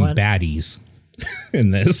call them baddies in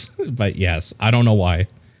this, but yes, I don't know why.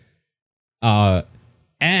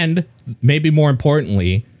 And maybe more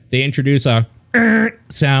importantly, they introduce a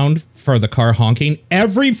sound for the car honking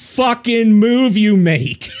every fucking move you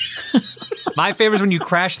make. My favorite is when you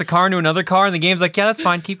crash the car into another car and the game's like, yeah, that's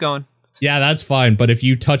fine, keep going. Yeah, that's fine. But if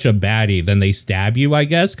you touch a baddie, then they stab you, I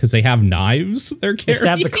guess, because they have knives they're carrying. They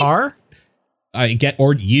stab the car?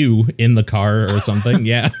 Or you in the car or something.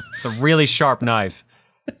 Yeah. It's a really sharp knife.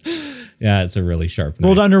 Yeah, it's a really sharp knife.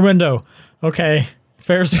 Roll down your window. Okay.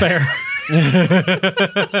 Fair's fair.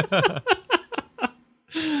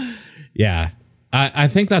 Yeah. I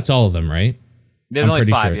think that's all of them, right? There's only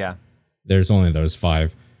 5, yeah. There's only those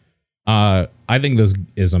 5. I think this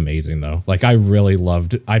is amazing, though. Like, I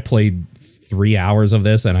played 3 hours of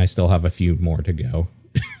this, and I still have a few more to go.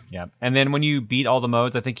 Yeah. And then when you beat all the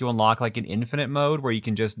modes, I think you unlock like an infinite mode where you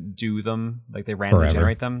can just do them, like they randomly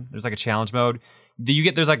generate them. There's like a challenge mode.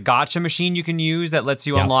 There's a gacha machine you can use that lets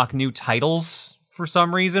you unlock new titles for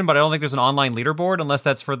some reason, but I don't think there's an online leaderboard unless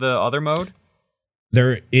that's for the other mode.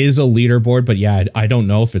 There is a leaderboard, but yeah, I don't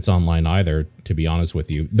know if it's online either, to be honest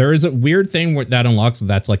with you. There is a weird thing that unlocks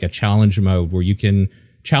that's like a challenge mode where you can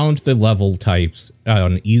challenge the level types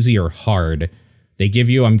on easy or hard. They give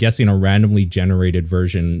you, I'm guessing, a randomly generated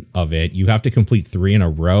version of it. You have to complete 3 in a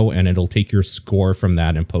row, and it'll take your score from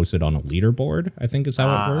that and post it on a leaderboard, I think is how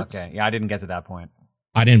it works. Okay. Yeah, I didn't get to that point.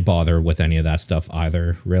 I didn't bother with any of that stuff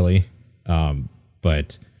either, really.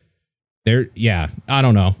 But I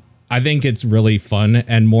don't know. I think it's really fun,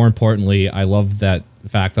 and more importantly, I love that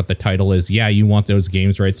fact that the title is, you want those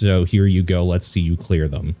games, right? So here you go. Let's see you clear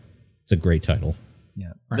them. It's a great title.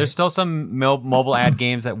 Yeah, right. There's still some mobile ad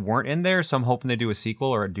games that weren't in there, so I'm hoping they do a sequel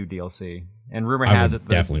or do DLC. And rumor has it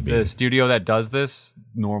the studio that does this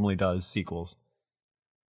normally does sequels.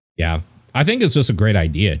 Yeah, I think it's just a great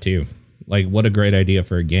idea too. Like, what a great idea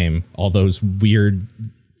for a game. All those weird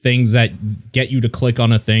things that get you to click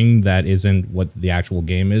on a thing that isn't what the actual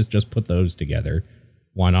game is, just put those together.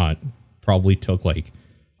 Why not? Probably took like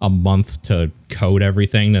a month to code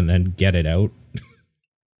everything and then get it out.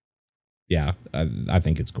 Yeah, I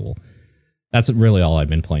think it's cool. That's really all I've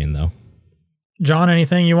been playing, though. John,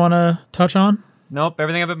 anything you want to touch on? Nope,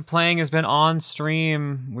 everything I've been playing has been on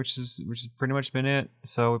stream, which has pretty much been it.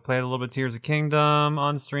 So we played a little bit of Tears of Kingdom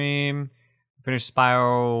on stream. Finished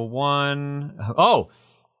Spyro 1. Oh,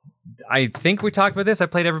 I think we talked about this. I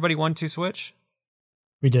played Everybody 1-2 Switch.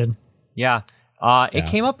 We did. Yeah. It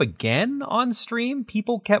came up again on stream.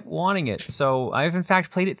 People kept wanting it. So I've, in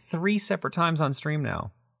fact, played it 3 separate times on stream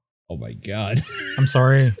now. Oh, my God. I'm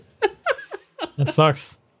sorry. That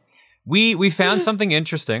sucks. We found something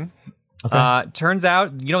interesting. Okay. Turns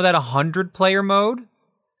out, you know that 100-player mode?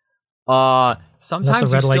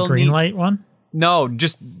 Sometimes Is that the red you still light, green need... light one? No,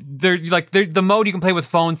 just the mode you can play with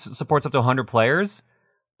phones supports up to 100 players.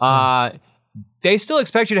 They still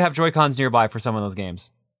expect you to have Joy-Cons nearby for some of those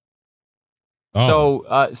games. Oh.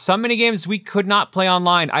 So some mini games we could not play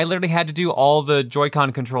online. I literally had to do all the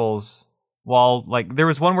Joy-Con controls while there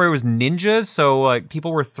was one where it was ninjas, so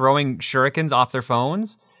people were throwing shurikens off their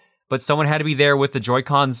phones, but someone had to be there with the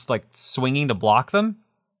Joy-Cons swinging to block them.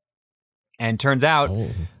 And turns out,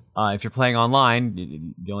 if you're playing online,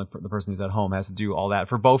 the person who's at home has to do all that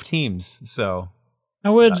for both teams. So I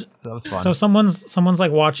would. So that was fun. So someone's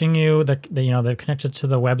watching you. They're connected to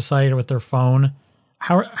the website with their phone.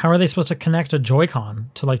 How are they supposed to connect a Joy-Con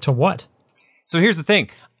to what? So here's the thing.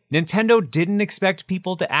 Nintendo didn't expect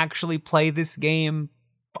people to actually play this game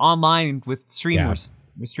online with streamers,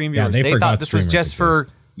 with stream viewers. Yeah, they thought this was just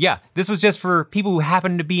exist. this was just for people who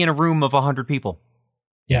happen to be in a room of 100 people.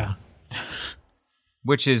 Yeah.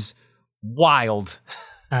 Which is wild.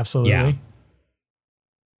 Absolutely. Yeah.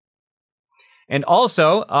 And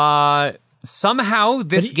also, somehow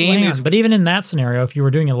this game is... But even in that scenario, if you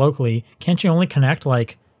were doing it locally, can't you only connect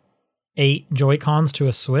 8 Joy-Cons to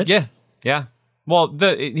a Switch? Yeah. Well,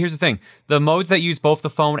 here's the thing. The modes that use both the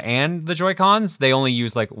phone and the Joy-Cons, they only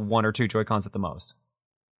use 1 or 2 Joy-Cons at the most.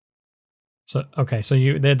 So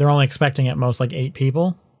they're only expecting at most 8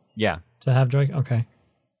 people? Yeah. To have Joy? Okay.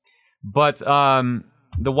 But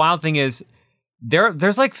the wild thing is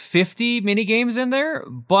there's 50 mini games in there,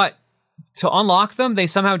 but to unlock them, they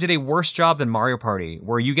somehow did a worse job than Mario Party,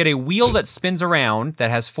 where you get a wheel that spins around that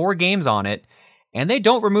has 4 games on it, and they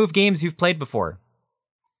don't remove games you've played before.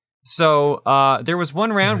 So there was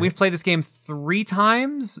one round, we've played this game 3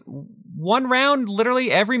 times. One round,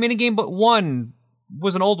 literally every minigame but one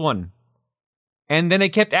was an old one. And then they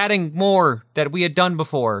kept adding more that we had done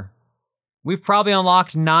before. We've probably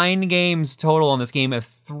unlocked 9 games total on this game at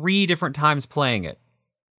 3 different times playing it.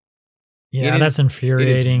 Yeah, that's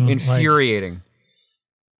infuriating. It is infuriating.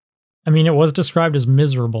 It was described as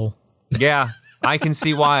miserable. Yeah, I can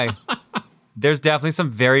see why. There's definitely some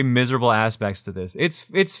very miserable aspects to this.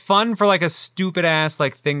 It's fun for a stupid ass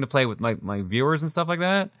thing to play with my viewers and stuff like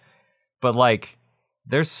that. But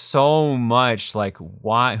there's so much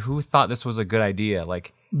why? Who thought this was a good idea?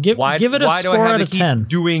 Give it a score out of 10.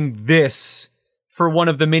 Doing this for one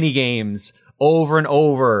of the mini games over and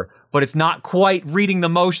over, but it's not quite reading the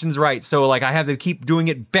motions right. So I have to keep doing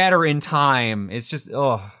it better in time. It's just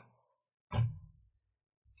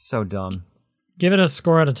so dumb. Give it a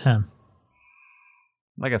score out of 10.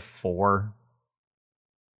 A 4.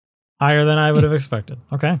 Higher than I would have expected.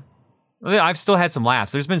 Okay. I've still had some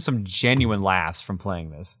laughs. There's been some genuine laughs from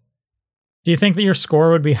playing this. Do you think that your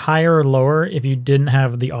score would be higher or lower if you didn't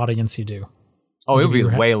have the audience you do? Oh, it would be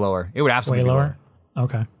way lower. It would absolutely way be lower.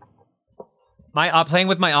 Okay. My playing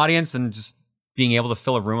with my audience and just being able to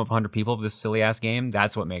fill a room of 100 people with this silly ass game,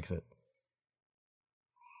 that's what makes it.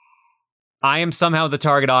 I am somehow the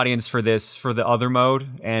target audience for this, for the other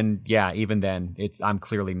mode, and yeah, even then, I'm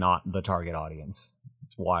clearly not the target audience.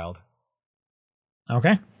 It's wild.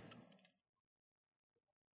 Okay.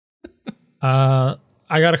 I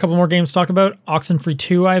got a couple more games to talk about. Oxenfree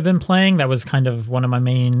 2 I've been playing. That was kind of one of my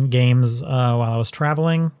main games while I was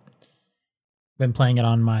traveling. Been playing it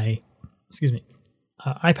on my,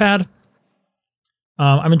 iPad.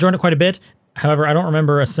 I'm enjoying it quite a bit. However, I don't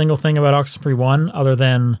remember a single thing about Oxenfree 1 other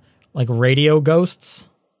than radio ghosts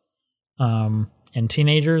and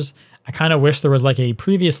teenagers. I kind of wish there was a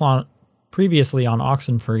previously on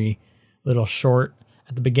Oxenfree little short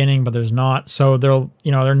at the beginning, but there's not. So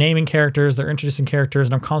they're naming characters, they're introducing characters,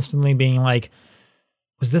 and I'm constantly being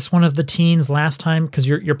was this one of the teens last time? Because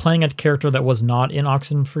you're playing a character that was not in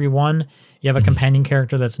Oxenfree 1. You have a companion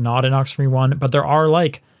character that's not in Oxenfree 1, but there are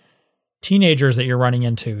teenagers that you're running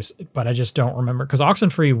into, but I just don't remember. Because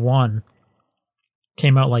Oxenfree 1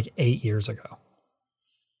 came out 8 years ago.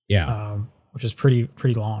 Yeah. Which is pretty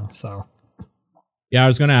long. So yeah, I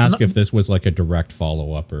was going to ask if this was a direct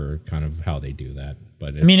follow-up or kind of how they do that.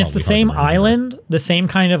 But it's the same island, the same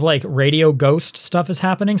kind of radio ghost stuff is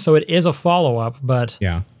happening. So it is a follow-up, but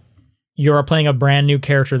yeah, you're playing a brand new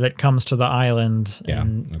character that comes to the island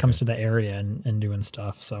and comes to the area and doing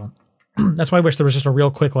stuff. So that's why I wish there was just a real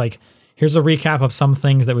quick, here's a recap of some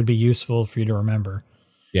things that would be useful for you to remember.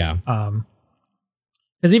 Yeah.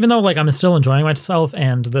 Because even though I'm still enjoying myself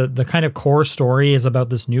and the kind of core story is about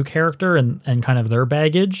this new character and kind of their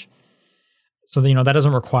baggage. So that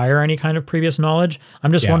doesn't require any kind of previous knowledge.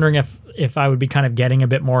 I'm just wondering if I would be kind of getting a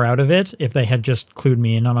bit more out of it if they had just clued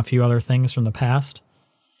me in on a few other things from the past.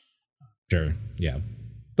 Sure. Yeah.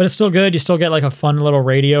 But it's still good. You still get like a fun little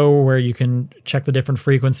radio where you can check the different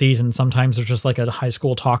frequencies, and sometimes there's just like a high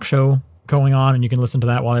school talk show going on, and you can listen to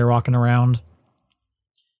that while you're walking around.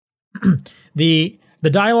 The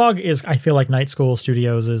dialogue is, I feel like Night School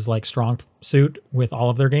Studios is like strong suit with all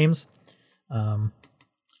of their games.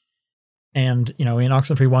 And you know, in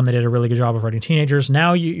Oxenfree 1, they did a really good job of writing teenagers.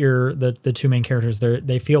 Now you're the two main characters.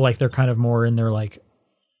 They feel like they're kind of more in their like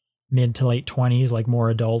mid to late 20s, like more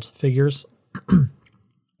adult figures.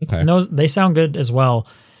 Okay. And they sound good as well.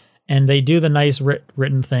 And they do the nice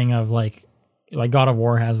written thing of like God of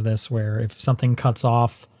War has this, where if something cuts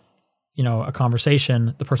off, you know, a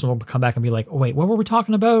conversation, the person will come back and be like, oh, wait, what were we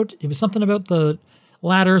talking about? It was something about the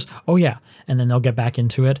ladders. Oh yeah. And then they'll get back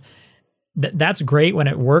into it. That's great when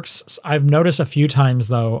it works. I've noticed a few times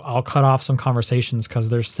though, I'll cut off some conversations because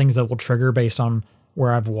there's things that will trigger based on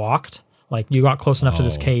where I've walked. Like you got close enough to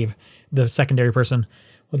this cave. The secondary person,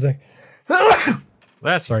 what's that?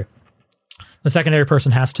 Sorry. The secondary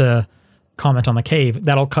person has to comment on the cave.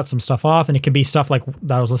 That'll cut some stuff off, and it could be stuff like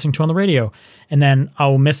that I was listening to on the radio. And then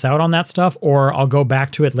I'll miss out on that stuff, or I'll go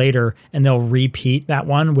back to it later and they'll repeat that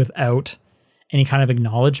one without any kind of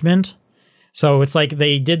acknowledgement. So it's like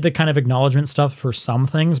they did the kind of acknowledgement stuff for some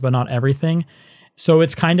things, but not everything. So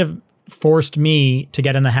it's kind of forced me to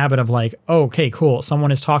get in the habit of like, oh, okay, cool.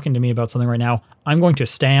 Someone is talking to me about something right now. I'm going to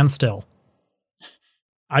stand still.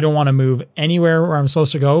 I don't want to move anywhere where I'm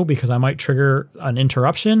supposed to go because I might trigger an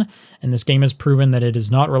interruption. And this game has proven that it is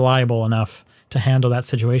not reliable enough to handle that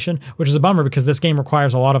situation, which is a bummer because this game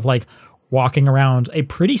requires a lot of like walking around a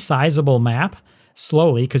pretty sizable map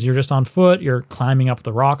slowly because you're just on foot. You're climbing up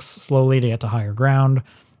the rocks slowly to get to higher ground,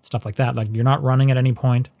 stuff like that. Like you're not running at any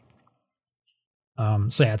point.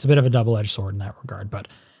 So yeah, it's a bit of a double-edged sword in that regard, but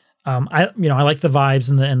I like the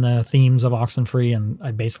vibes and the themes of Oxenfree, and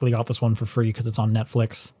I basically got this one for free because it's on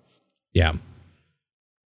Netflix. Yeah.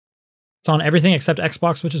 It's on everything except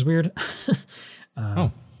Xbox, which is weird.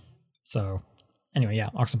 Oh. So anyway, yeah,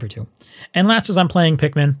 Oxenfree 2. And last as I'm playing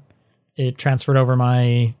Pikmin, it transferred over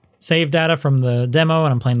my save data from the demo,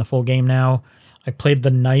 and I'm playing the full game now. I played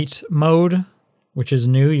the night mode, which is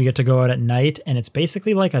new. You get to go out at night, and it's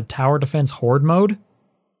basically like a tower defense horde mode.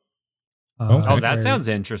 That sounds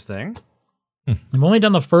interesting. I've only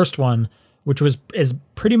done the first one, which was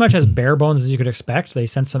pretty much as bare bones as you could expect. They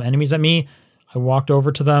sent some enemies at me. I walked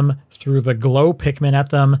over to them, threw the glow Pikmin at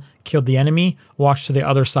them, killed the enemy, walked to the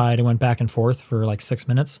other side, and went back and forth for like 6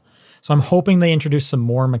 minutes. So I'm hoping they introduce some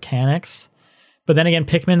more mechanics. But then again,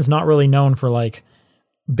 Pikmin's not really known for like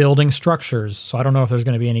building structures. So I don't know if there's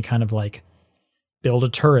going to be any kind of like build a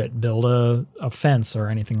turret, build a fence or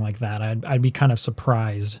anything like that. I'd be kind of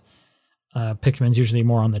surprised. Pikmin's usually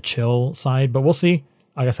more on the chill side, but we'll see.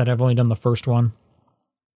 Like I said, I've only done the first one,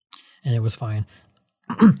 and it was fine.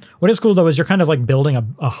 What is cool, though, is you're kind of like building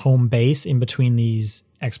a home base in between these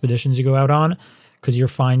expeditions you go out on, because you're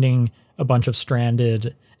finding a bunch of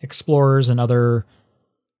stranded explorers and other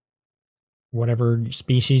whatever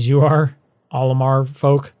species you are, Olimar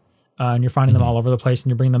folk, and you're finding them all over the place,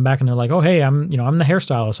 and you bring them back, and they're like, oh, hey, I'm the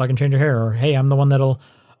hairstylist, so I can change your hair, or hey, I'm the one that'll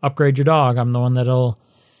upgrade your dog, I'm the one that'll...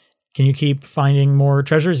 Can you keep finding more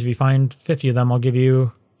treasures? If you find 50 of them, I'll give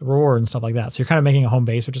you a reward and stuff like that. So you're kind of making a home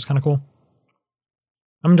base, which is kind of cool.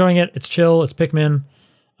 I'm enjoying it. It's chill. It's Pikmin.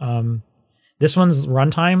 This one's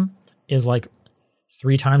runtime is like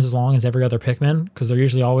 3 times as long as every other Pikmin because they're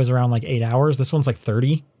usually always around like 8 hours. This one's like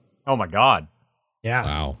 30. Oh my God. Yeah.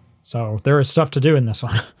 Wow. So there is stuff to do in this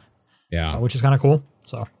one. Yeah. Which is kind of cool.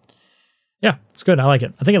 So yeah, it's good. I like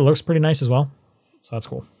it. I think it looks pretty nice as well. So that's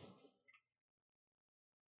cool.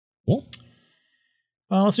 Cool.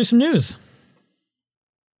 Well, let's do some news.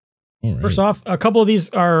 All right. First off, a couple of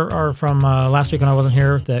these are from last week when I wasn't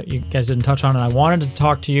here that you guys didn't touch on, and I wanted to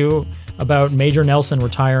talk to you about Major Nelson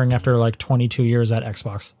retiring after like 22 years at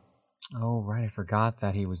Xbox. Oh, right. I forgot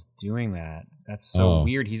that he was doing that. That's so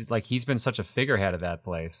weird. He's been such a figurehead of that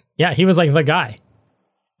place. Yeah, he was like the guy.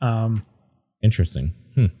 Interesting.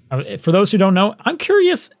 For those who don't know, I'm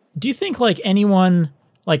curious, do you think like anyone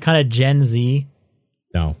like kind of Gen Z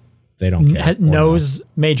No, they don't care. knows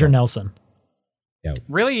Major Nelson? Yeah.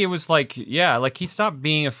 Really, it was like, yeah, like he stopped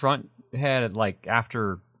being a front head like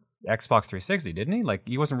after Xbox 360, didn't he? Like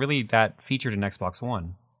he wasn't really that featured in Xbox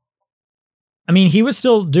One. I mean, he was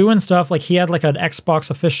still doing stuff. Like he had like an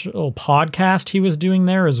Xbox official podcast he was doing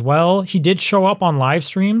there as well. He did show up on live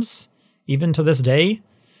streams, even to this day.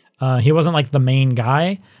 He wasn't like the main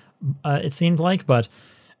guy, it seemed like. But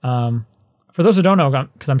for those who don't know,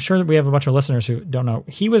 because I'm sure that we have a bunch of listeners who don't know,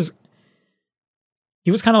 he was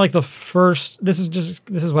kind of like the first. This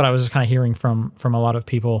is what I was just kind of hearing from a lot of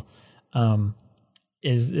people.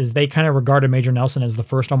 is they kind of regarded Major Nelson as the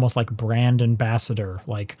first almost like brand ambassador,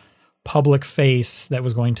 like public face that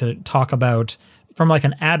was going to talk about from like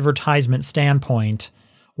an advertisement standpoint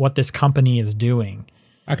what this company is doing.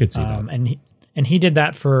 I could see that. And he did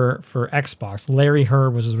that for Xbox. Larry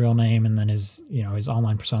Hurd was his real name, and then his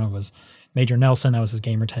online persona was Major Nelson. That was his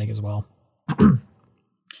gamer tag as well. And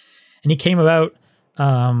he came about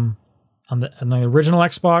on the original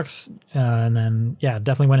Xbox, and then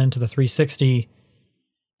definitely went into the 360,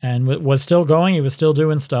 and was still going. He was still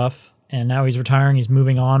doing stuff, and now he's retiring. He's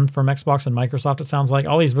moving on from Xbox and Microsoft. It sounds like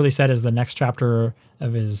all he's really said is the next chapter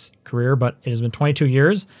of his career, but it has been 22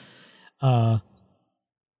 years.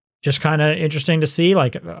 Just kind of interesting to see.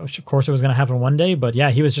 Like, of course, it was going to happen one day, but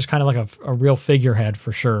yeah, he was just kind of like a real figurehead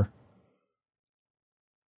for sure.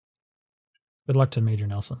 Good luck to Major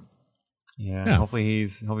Nelson. Yeah. Hopefully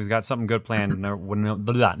he's got something good planned. No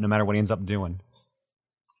matter what he ends up doing.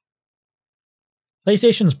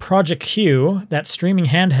 PlayStation's Project Q, that streaming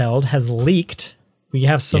handheld, has leaked. We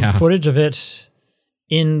have some footage of it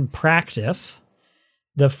in practice.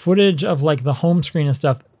 The footage of like the home screen and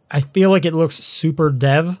stuff, I feel like it looks super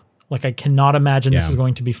dev. Like I cannot imagine this is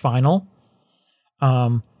going to be final.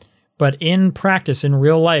 But in practice, in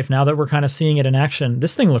real life, now that we're kind of seeing it in action,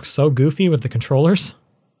 this thing looks so goofy with the controllers.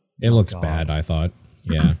 It looks bad, I thought.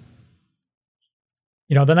 Yeah.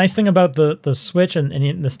 The nice thing about the Switch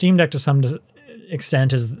and the Steam Deck to some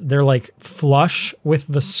extent is they're like flush with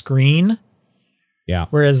the screen. Yeah.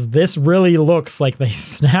 Whereas this really looks like they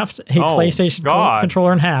snapped a PlayStation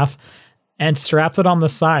controller in half and strapped it on the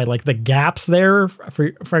side. Like the gaps there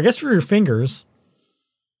for I guess for your fingers.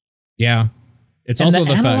 Yeah. It's and also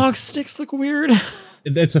the analog sticks look weird.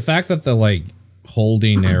 It's the fact that the like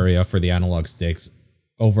holding area for the analog sticks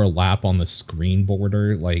overlap on the screen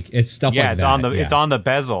border. Like it's stuff like that. It's on the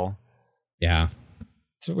bezel. Yeah.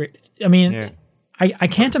 It's weird. I mean, I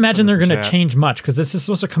can't imagine they're going to change much because this is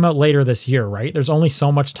supposed to come out later this year, right? There's only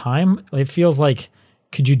so much time. It feels like,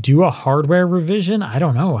 could you do a hardware revision? I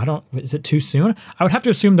don't know. Is it too soon? I would have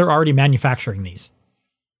to assume they're already manufacturing these.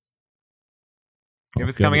 If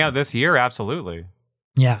it's coming out this year, absolutely.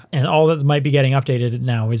 Yeah, and all that might be getting updated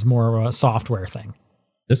now is more of a software thing.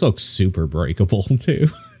 This looks super breakable too.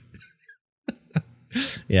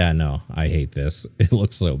 Yeah, no, I hate this. It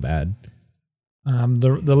looks so bad.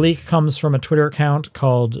 The leak comes from a Twitter account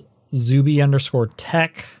called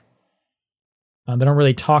Zuby_tech. They don't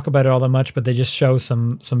really talk about it all that much, but they just show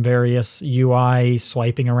some various UI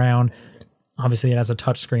swiping around. Obviously, it has a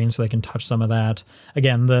touch screen, so they can touch some of that.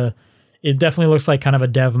 Again, it definitely looks like kind of a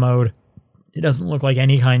dev mode. It doesn't look like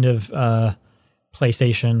any kind of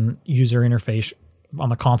PlayStation user interface on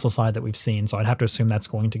the console side that we've seen, so I'd have to assume that's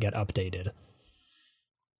going to get updated.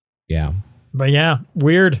 Yeah. But yeah,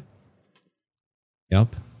 weird.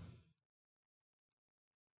 Yep.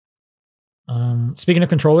 Speaking of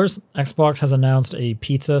controllers, Xbox has announced a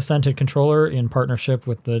pizza-scented controller in partnership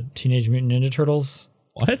with the Teenage Mutant Ninja Turtles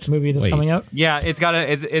movie that's coming out. Yeah, it's got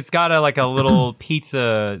a like a little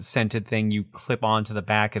pizza scented thing you clip onto the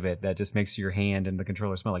back of it that just makes your hand and the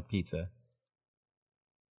controller smell like pizza.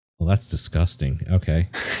 Well, that's disgusting. Okay.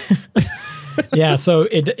 Yeah, so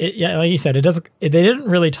it like you said, they didn't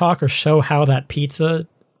really talk or show how that pizza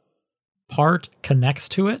part connects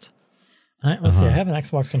to it. Let's see, I have an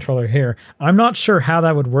Xbox controller here. I'm not sure how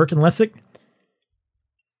that would work unless it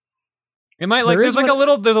might like there's a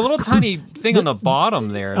little tiny thing on the bottom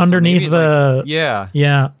there underneath so yeah.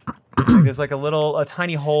 Like there's like a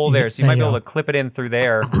tiny hole there, so you might be able to clip it in through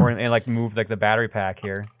there, and like move like the battery pack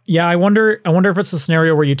here. Yeah, I wonder if it's a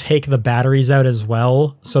scenario where you take the batteries out as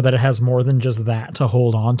well, so that it has more than just that to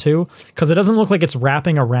hold on to, because it doesn't look like it's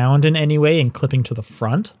wrapping around in any way and clipping to the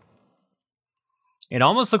front. It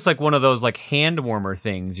almost looks like one of those like hand warmer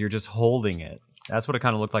things. You're just holding it. That's what it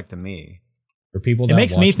kind of looked like to me. For people that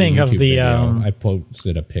makes me think of the video, I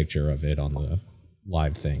posted a picture of it on the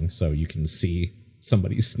live thing so you can see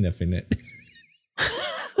somebody sniffing it.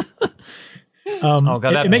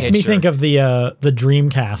 It makes me think of the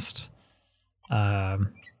Dreamcast.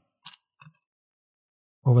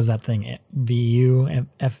 What was that thing?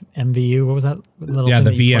 MVU? What was that little thing?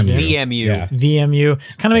 The VMU. VMU. Yeah. VMU.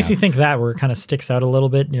 Kind of makes me think that where it kind of sticks out a little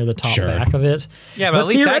bit near the top back of it. Yeah, but at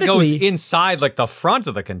least that goes inside like the front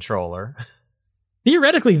of the controller.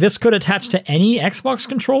 Theoretically, this could attach to any Xbox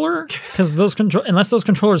controller because unless those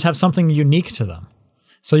controllers have something unique to them.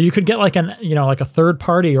 So you could get like a third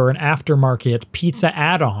party or an aftermarket pizza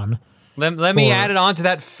add-on. Let me add it on to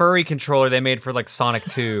that furry controller they made for like Sonic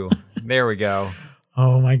 2. There we go.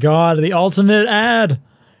 Oh my God, the ultimate ad.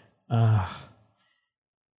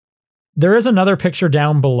 There is another picture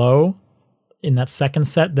down below in that second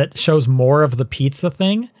set that shows more of the pizza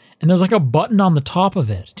thing, and there's like a button on the top of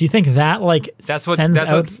it. Do you think that like That's what sends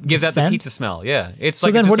that's out what gives that the scent? pizza smell. Yeah, it's So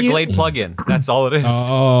like then just what a do you- Glade plug-in. That's all it is.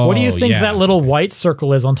 Oh, What do you think yeah. that little white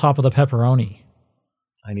circle is on top of the pepperoni?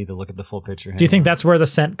 I need to look at the full picture. Do you think that's where the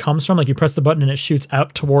scent comes from? Like you press the button and it shoots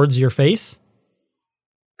out towards your face?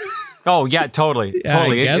 Oh yeah, totally, Yeah, I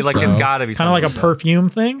totally. guess Like so. it's got to be Kind of like a something. perfume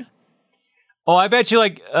thing? Oh, I bet you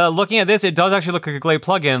like looking at this, it does actually look like a Glade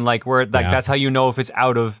plug-in, like where like Yeah. that's how you know if it's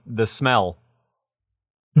out of the smell.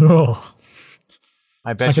 Oh, I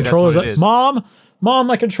my bet you that's controller's what it out. is. Mom,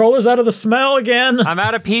 my controller's out of the smell again. I'm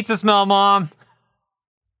out of pizza smell, Mom.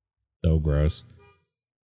 So gross.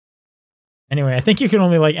 Anyway, I think you can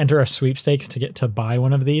only like enter a sweepstakes to get to buy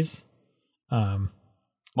one of these. Well,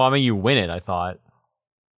 I mean, you win it. I thought.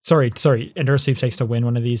 Sorry, enter a sweepstakes to win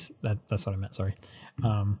one of these. That's what I meant. Sorry.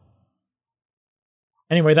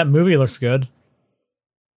 Anyway, that movie looks good.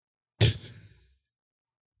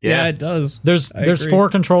 Yeah, it does. There's I agree. 4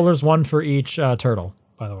 controllers, one for each turtle.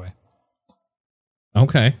 By the way,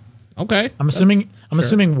 Okay. I'm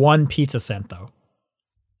assuming one pizza scent though.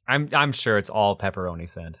 I'm sure it's all pepperoni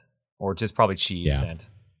scent, or just probably cheese Yeah. scent.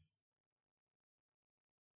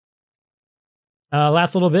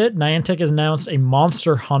 Last little bit, Niantic has announced a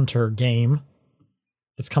Monster Hunter game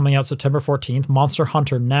that's coming out September 14th. Monster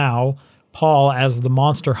Hunter Now. Paul, as the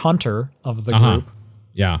Monster Hunter of the group,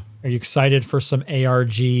 Yeah. are you excited for some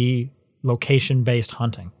ARG location-based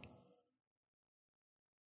hunting?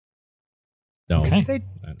 No. Okay.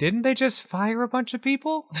 Didn't they just fire a bunch of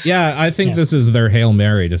people? Yeah, I think Yeah. this is their Hail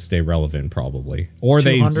Mary to stay relevant, probably. Or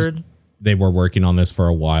 200. they were working on this for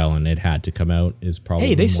a while and it had to come out. Is probably.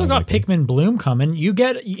 Hey, they still more got likely. Pikmin Bloom coming. You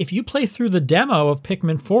get, if you play through the demo of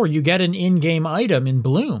Pikmin 4, you get an in-game item in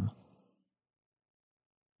Bloom.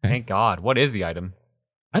 Thank God. What is the item?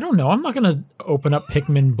 I don't know. I'm not going to open up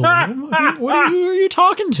Pikmin Bloom. What are you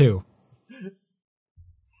talking to?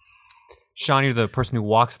 Sean, you're the person who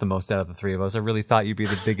walks the most out of the three of us. I really thought you'd be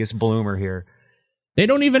the biggest bloomer here. They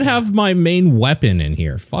don't even have my main weapon in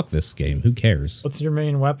here. Fuck this game. Who cares? What's your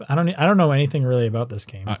main weapon? I don't know anything really about this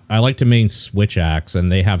game. I like to main switch axe,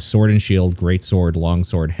 and they have sword and shield, great sword, long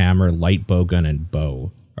sword, hammer, light bowgun, and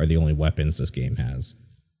bow are the only weapons this game has.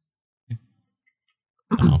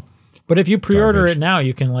 Oh, But if you pre-order Garbage. it now,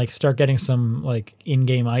 you can like start getting some like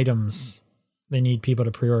in-game items. They need people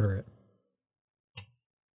to pre-order it.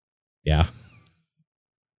 yeah.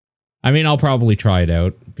 I mean, I'll probably try it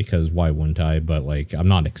out because why wouldn't I? But like, I'm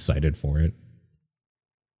not excited for it.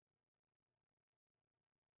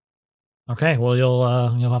 Okay, well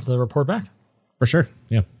you'll have to report back. For sure.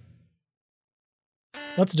 Yeah.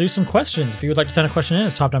 Let's do some questions. If you would like to send a question in,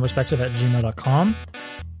 it's topdownperspective@gmail.com,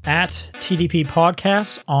 at TDP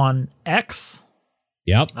Podcast on X,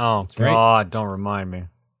 Yep. Oh, right. God, don't remind me.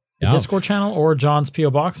 the Yep. Discord channel, or John's P.O.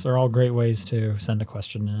 Box are all great ways to send a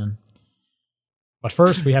question in. But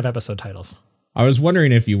first, we have episode titles. I was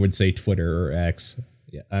wondering if you would say Twitter or X.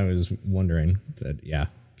 Yeah, I was wondering. That, yeah,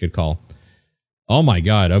 good call. Oh my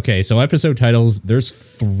God. Okay, so episode titles. There's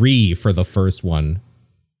 3 for the first one.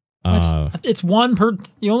 It's one per.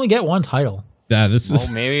 You only get one title. Yeah, this is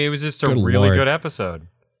Well, maybe it was just a Good really Lord. good episode.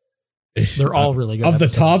 They're all really good. of the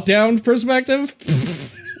episodes. top-down perspective.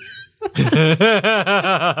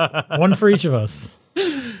 One for each of us.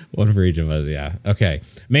 One for each of us. Yeah. Okay.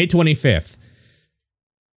 May 25th.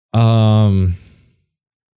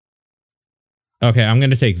 Okay, I'm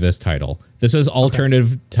gonna take this title. This is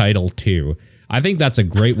alternative title 2. I think that's a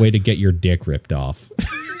great way to get your dick ripped off.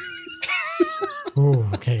 Ooh,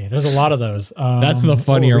 okay. There's a lot of those. That's the what were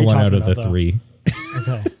funnier we one talking out of the about, though? 3.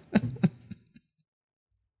 Okay.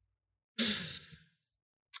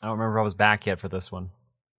 I don't remember if I was back yet for this one.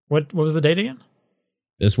 What was the date again?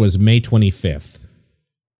 This was May 25th.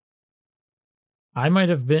 I might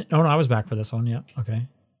have been. Oh no, I was back for this one. Yeah. Okay.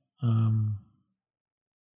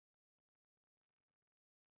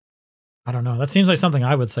 I don't know. That seems like something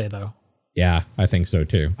I would say though. Yeah, I think so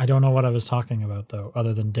too. I don't know what I was talking about though,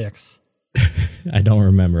 other than dicks. I don't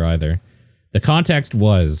remember either. The context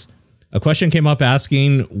was a question came up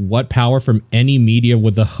asking what power from any media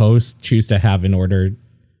would the host choose to have in order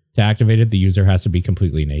to activate it. The user has to be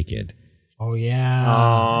completely naked. Oh yeah.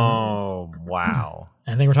 Oh, wow.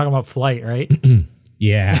 I think we're talking about Flight, right?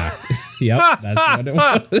 Yeah. Yep, that's what it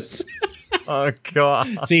was. Oh,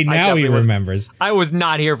 God. See, I now he definitely was- remembers. I was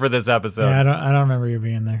not here for this episode. Yeah, I don't remember you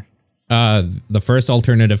being there. The first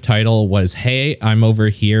alternative title was, "Hey, I'm over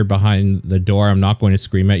here behind the door. I'm not going to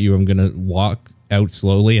scream at you. I'm going to walk out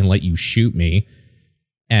slowly and let you shoot me."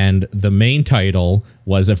 And the main title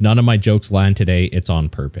was, "If none of my jokes land today, it's on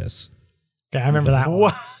purpose." Okay, I remember that one.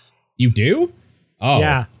 What? You do? Oh.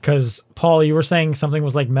 Yeah, because Paul, you were saying something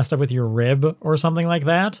was like messed up with your rib or something like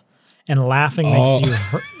that, and laughing makes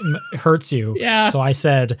you hurts you. Yeah. So I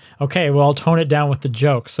said, okay, well, I'll tone it down with the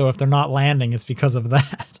joke. So if they're not landing, it's because of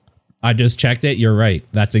that. I just checked it. You're right.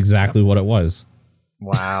 That's exactly what it was.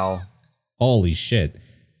 Wow. Holy shit.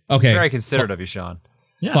 Okay. Very considerate of you, Sean.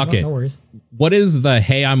 Yeah, Fuck it. No worries. What is the,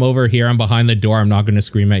 hey, I'm over here, I'm behind the door, I'm not going to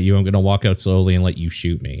scream at you, I'm going to walk out slowly and let you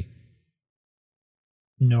shoot me?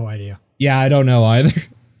 No idea. Yeah, I don't know either.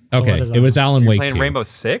 Okay, what is that? it was Alan Wake Playing 2. Rainbow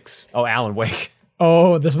Six? Oh, Alan Wake.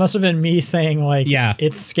 Oh, this must have been me saying like, Yeah.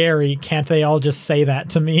 it's scary. Can't they all just say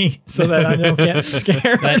that to me so that I don't get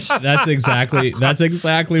scared? That's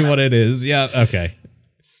exactly what it is. Yeah, okay.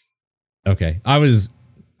 I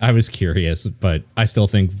was curious, but I still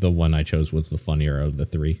think the one I chose was the funnier of the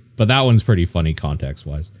three. But that one's pretty funny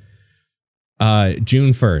context-wise.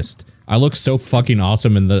 June 1st. I look so fucking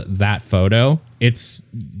awesome in that photo. It's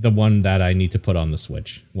the one that I need to put on the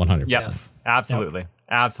Switch. 100%. Yes, absolutely. Yep.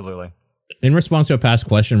 Absolutely. In response to a past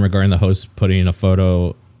question regarding the host putting a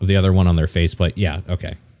photo of the other one on their faceplate, yeah,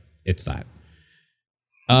 okay. It's that.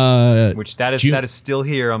 Which that is still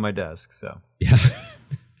here on my desk, so. Yeah.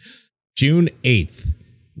 June 8th.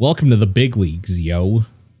 Welcome to the big leagues, yo.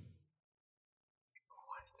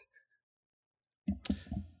 What?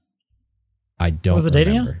 I don't was the date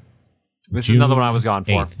remember. again? This June is another one I was gone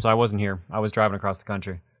for, 8th. so I wasn't here. I was driving across the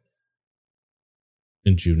country.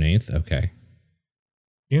 In June 8th? Okay.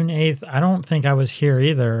 June 8th. I don't think I was here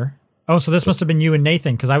either. Oh, so this must have been you and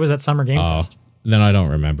Nathan because I was at Summer Game Fest. Then I don't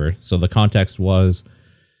remember. So the context was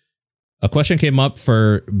a question came up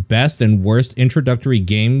for best and worst introductory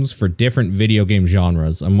games for different video game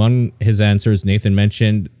genres. Among his answers, Nathan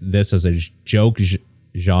mentioned this as a joke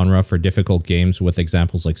genre for difficult games with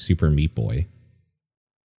examples like Super Meat Boy.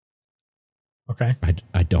 Okay.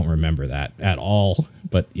 I don't remember that at all,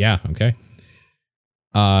 but yeah, okay.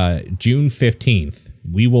 June 15th,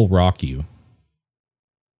 We Will Rock You.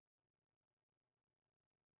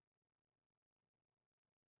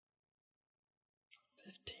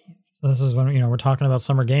 So this is when, we're talking about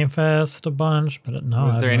Summer Game Fest a bunch, but no.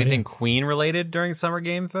 Was there anything Queen related during Summer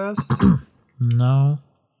Game Fest? No.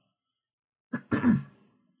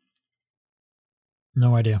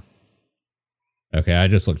 No idea. Okay, I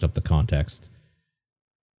just looked up the context.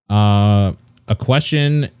 A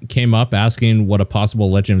question came up asking what a possible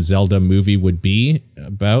Legend of Zelda movie would be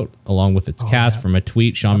about, along with its cast. Yeah. From a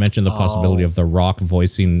tweet, Sean mentioned the possibility of The Rock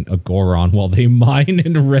voicing a Goron while they mine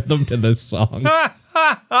in rhythm to the song. Yeah,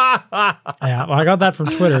 well, I got that from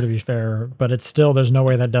Twitter, to be fair, but it's still, there's no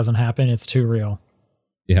way that doesn't happen. It's too real.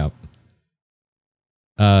 Yeah.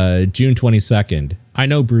 June 22nd. I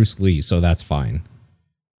know Bruce Lee, so that's fine.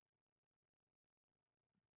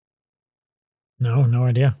 No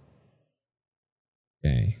idea.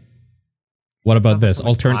 Okay. What about this?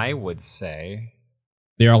 I would say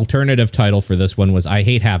the alternative title for this one was I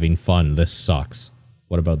Hate Having Fun. This sucks.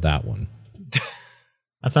 What about that one?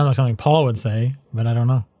 That sounds like something Paul would say, but I don't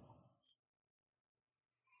know.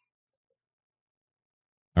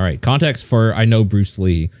 All right. Context for I Know Bruce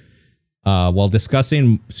Lee. While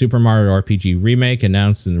discussing Super Mario RPG Remake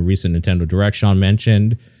announced in the recent Nintendo Direct, Sean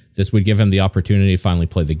mentioned this would give him the opportunity to finally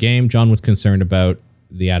play the game. John was concerned about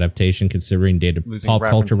the adaptation, considering dated pop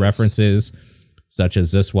culture references, such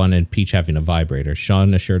as this one and Peach having a vibrator.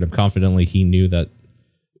 Sean assured him confidently he knew that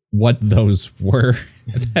what those were,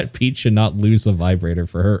 that Peach should not lose a vibrator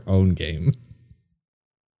for her own game.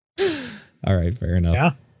 All right, fair enough.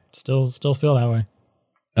 Yeah, still feel that way.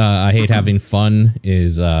 I Hate Having Fun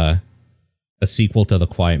is a sequel to The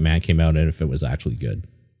Quiet Man, came out, and if it was actually good.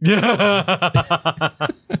 June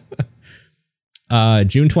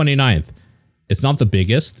 29th. It's not the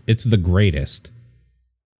biggest, it's the greatest.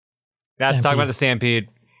 That's talking about the Stampede.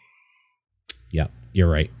 Yeah, you're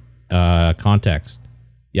right. Context.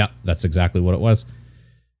 Yeah, that's exactly what it was.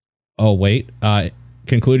 Oh, wait.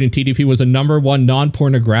 Concluding TDP was a #1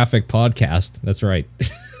 non-pornographic podcast. That's right.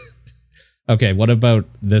 Okay, what about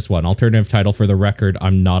this one? Alternative title for the record,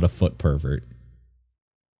 I'm not a foot pervert.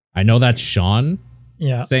 I know that's Sean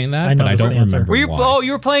saying that, but I don't remember why. Oh,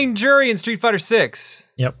 you were playing Jury in Street Fighter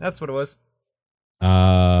 6. Yep. That's what it was.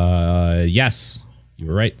 Yes, you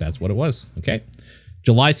were right. That's what it was. Okay.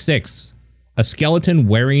 July 6th, a skeleton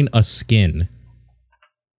wearing a skin.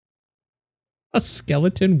 A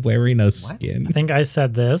skeleton wearing a skin. I think I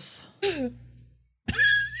said this.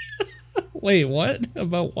 Wait, what?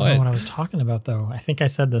 About what? I don't know what I was talking about, though. I think I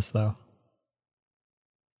said this, though.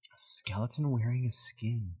 A skeleton wearing a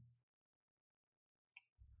skin.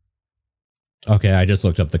 Okay, I just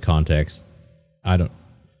looked up the context.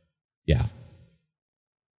 Yeah.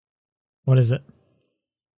 What is it?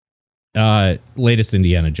 Latest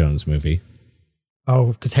Indiana Jones movie.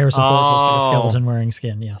 Oh, because Harrison Ford looks like a skeleton wearing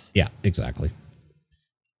skin. Yes. Yeah, exactly.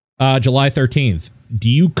 July 13th. Do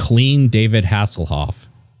you clean David Hasselhoff?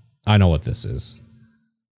 I know what this is.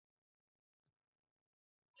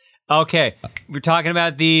 Okay, we're talking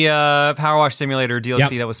about the Power Wash Simulator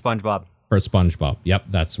DLC that was SpongeBob. For SpongeBob. Yep,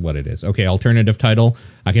 that's what it is. Okay, alternative title.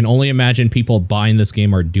 I can only imagine people buying this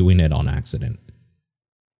game are doing it on accident.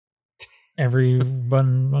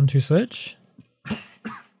 Everyone want to switch?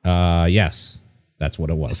 Yes, that's what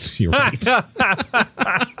it was. You're right.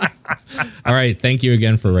 All right, thank you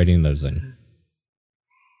again for writing those in.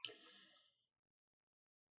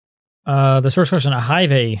 The first question,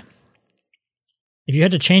 Hive. If you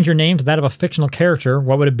had to change your name to that of a fictional character,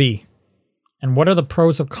 what would it be? And what are the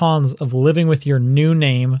pros and cons of living with your new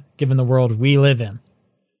name given the world we live in?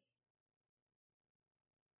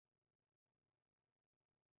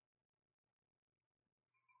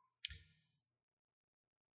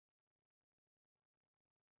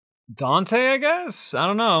 Dante, I guess? I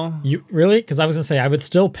don't know. You really? Because I was going to say, I would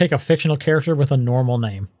still pick a fictional character with a normal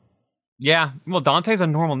name. Yeah, well, Dante's a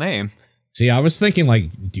normal name. See, I was thinking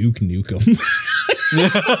like Duke Nukem.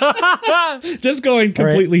 Just going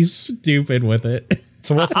completely stupid with it.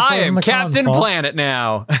 So what's the I pros am and the Captain cons, Paul? Planet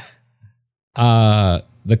now.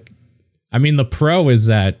 The pro is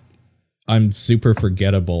that I'm super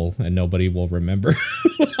forgettable and nobody will remember.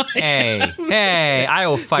 Hey, I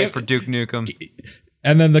will fight for Duke Nukem.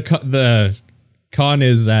 And then the con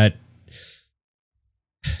is that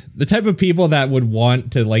the type of people that would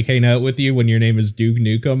want to like hang out with you when your name is Duke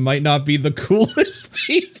Nukem might not be the coolest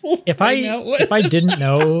people. If I didn't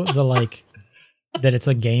know that it's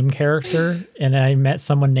a game character and I met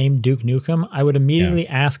someone named Duke Nukem, I would immediately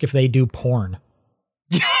ask if they do porn.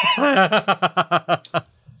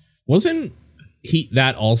 Wasn't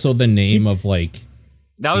that also the name of like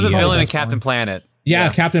that was a villain in Captain Planet?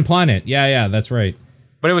 Yeah, Captain Planet. Yeah, that's right.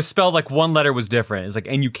 But it was spelled like one letter was different. It's like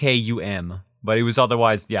Nukum, but it was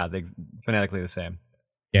otherwise, phonetically the same.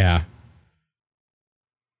 Yeah.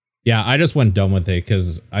 Yeah, I just went dumb with it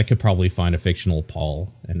because I could probably find a fictional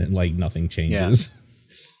Paul and then like nothing changes.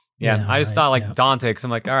 Yeah, I just thought Dante because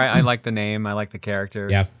I'm like, all right, I like the name, I like the character.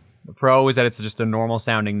 Yeah. The pro is that it's just a normal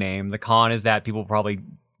sounding name. The con is that people probably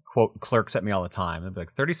quote clerks at me all the time. They'd be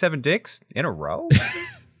like, 37 dicks in a row?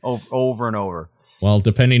 over and over. Well,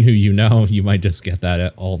 depending who you know, you might just get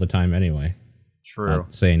that all the time anyway. True.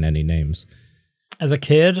 Not saying any names. As a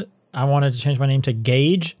kid, I wanted to change my name to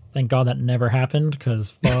Gage. Thank God that never happened,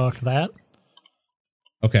 because fuck that.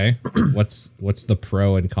 Okay. What's the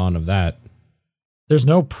pro and con of that? There's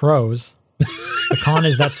no pros. The con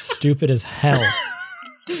is that's stupid as hell.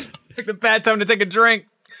 Pick the bad time to take a drink.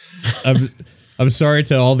 I'm sorry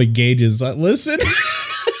to all the Gages that listen.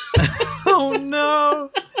 Oh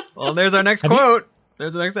no. Well, there's our next quote.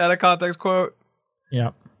 There's the next out of context quote.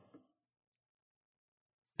 Yeah.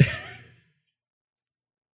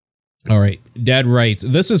 All right. Dad writes,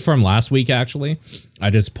 this is from last week, actually. I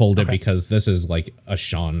just pulled it because this is like a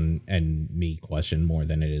Sean and me question more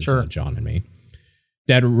than it is John and me.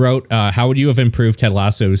 Dad wrote, how would you have improved Ted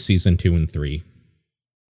Lasso season 2 and 3?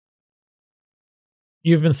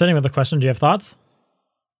 You've been sitting with the question. Do you have thoughts?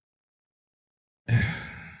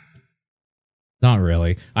 Not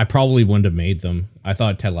really. I probably wouldn't have made them. I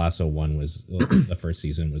thought Ted Lasso 1 was, the first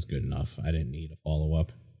season was good enough. I didn't need a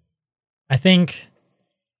follow-up. I think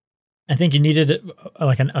you needed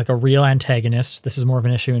like a real antagonist. This is more of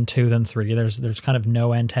an issue in 2 than 3. There's kind of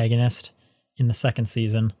no antagonist in the second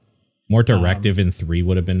season. More directive in 3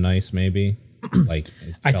 would have been nice, maybe. Like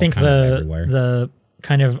I think the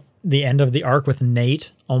kind of the end of the arc with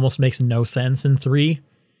Nate almost makes no sense in 3,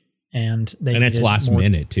 and it's last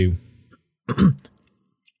minute too.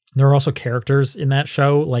 There are also characters in that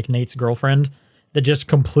show, like Nate's girlfriend, that just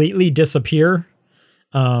completely disappear.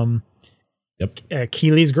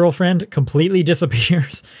 Keely's girlfriend completely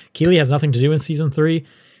disappears. Keely has nothing to do in season 3.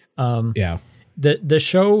 The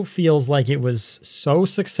show feels like it was so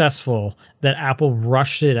successful that Apple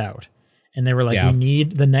rushed it out. And they were like, we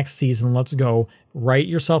need the next season. Let's go. Write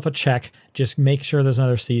yourself a check. Just make sure there's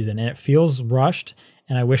another season. And it feels rushed.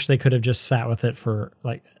 And I wish they could have just sat with it for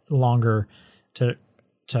like longer to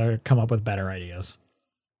come up with better ideas.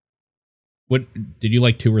 What did you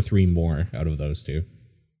like 2 or 3 more out of those 2?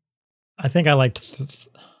 I think I liked.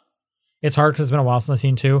 It's hard because it's been a while since I've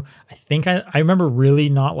seen 2. I think I remember really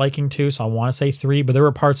not liking 2, so I want to say 3. But there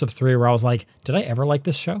were parts of 3 where I was like, "Did I ever like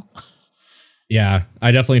this show?" Yeah,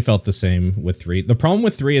 I definitely felt the same with 3. The problem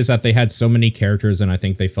with 3 is that they had so many characters, and I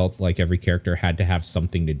think they felt like every character had to have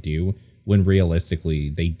something to do. when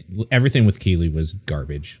realistically everything with Keeley was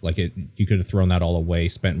garbage. Like you could have thrown that all away,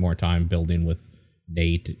 spent more time building with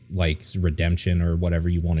Nate, like redemption or whatever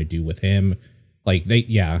you want to do with him. Like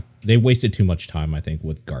they wasted too much time, I think,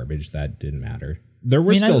 with garbage that didn't matter. There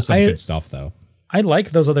was still some good stuff though. I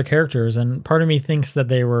like those other characters, and part of me thinks that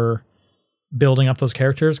they were building up those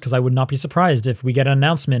characters, because I would not be surprised if we get an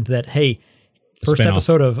announcement that, hey, first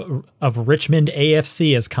episode of Richmond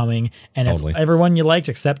AFC is coming, and it's everyone you liked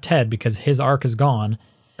except Ted, because his arc is gone.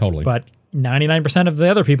 Totally. But 99% of the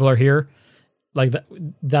other people are here. Like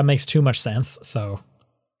that makes too much sense. So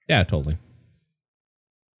yeah, totally.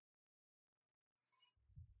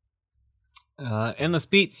 Endless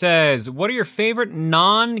Beat says, what are your favorite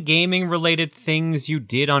non-gaming related things you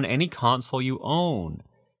did on any console you own?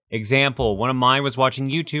 Example, one of mine was watching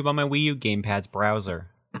YouTube on my Wii U Gamepad's browser.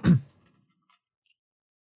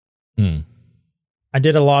 I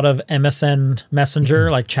did a lot of MSN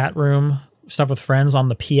Messenger, like chat room stuff with friends on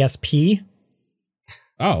the PSP.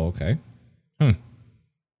 Oh, okay.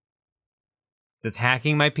 Does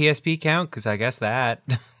hacking my PSP count? Because I guess that.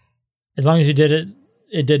 As long as you did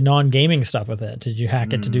it did non-gaming stuff with it. Did you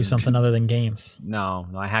hack it to do something other than games? No,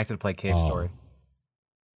 I hacked it to play Cave Story.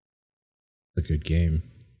 A good game.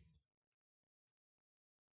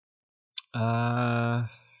 The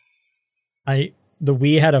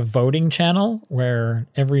Wii had a voting channel where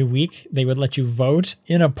every week they would let you vote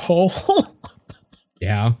in a poll.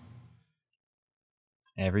 Yeah.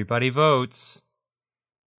 Everybody votes.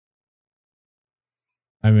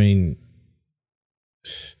 I mean,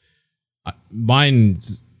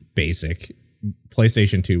 mine's basic.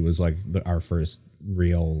 PlayStation 2 was like our first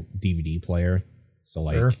real DVD player. So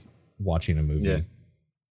like watching a movie.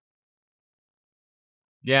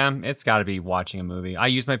 Yeah, it's got to be watching a movie. I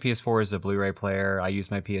use my PS4 as a Blu-ray player. I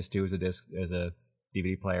use my PS2 as a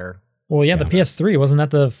DVD player. Well, yeah, the PS3 wasn't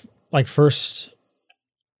that the first?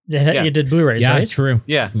 You did Blu-rays, right? Yeah, true.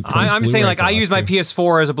 Yeah, I'm saying like I use my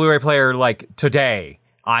PS4 as a Blu-ray player like today.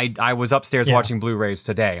 I was upstairs watching Blu-rays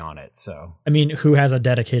today on it. So I mean, who has a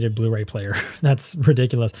dedicated Blu-ray player? That's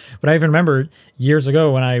ridiculous. But I even remember years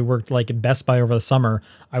ago when I worked like at Best Buy over the summer,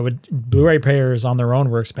 Blu-ray players on their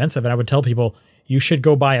own were expensive, and I would tell people, you should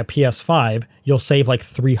go buy a PS5. You'll save like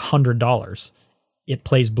 $300. It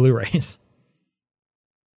plays Blu-rays.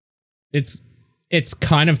 It's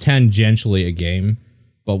kind of tangentially a game,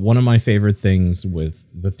 but one of my favorite things with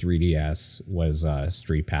the 3DS was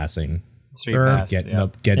Street Passing. Getting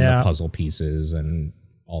the puzzle pieces and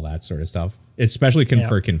all that sort of stuff. Especially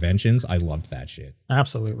for conventions. I loved that shit.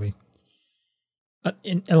 Absolutely.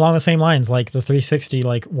 Along the same lines, like the 360,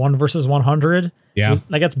 like 1 versus 100. Yeah.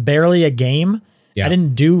 Like it's barely a game. Yeah. I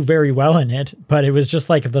didn't do very well in it, but it was just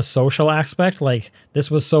like the social aspect. Like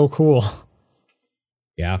this was so cool.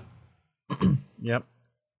 Yeah. Yep.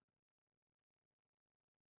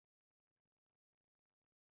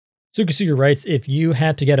 Sukasuga writes, if you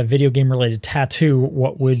had to get a video game related tattoo,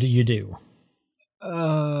 what would you do?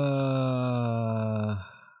 I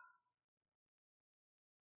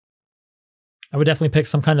would definitely pick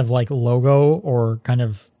some kind of like logo or kind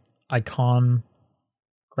of icon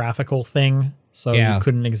graphical thing. So you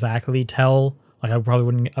couldn't exactly tell. Like I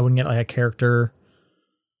wouldn't get like a character,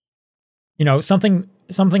 something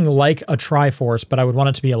like a Triforce, but I would want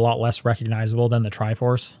it to be a lot less recognizable than the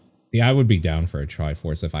Triforce. Yeah, I would be down for a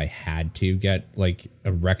Triforce if I had to get like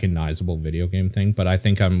a recognizable video game thing, but I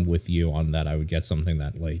think I'm with you on that. I would get something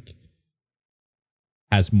that like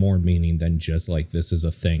has more meaning than just like this is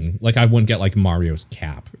a thing. Like I wouldn't get like Mario's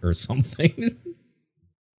cap or something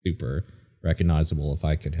super recognizable if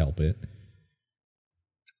I could help it.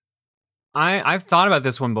 I've thought about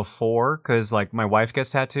this one before because like my wife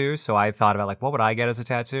gets tattoos, so I thought about like what would I get as a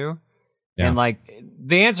tattoo? Yeah. And like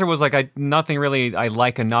the answer was like nothing really I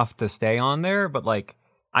like enough to stay on there, but like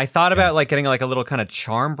I thought about like getting like a little kind of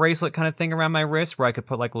charm bracelet kind of thing around my wrist where I could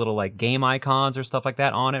put like little like game icons or stuff like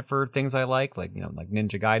that on it for things I like like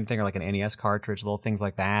Ninja Gaiden thing or like an NES cartridge, little things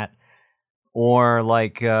like that. Or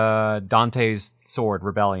like Dante's sword,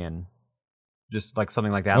 Rebellion. Just like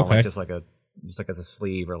something like that, okay. just like as a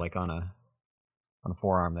sleeve or like on a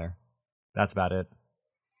forearm there. That's about it.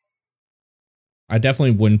 I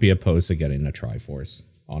definitely wouldn't be opposed to getting a Triforce,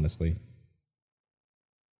 honestly.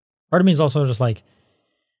 Part of me is also just like,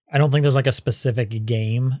 I don't think there's like a specific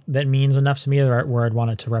game that means enough to me where I'd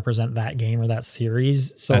want it to represent that game or that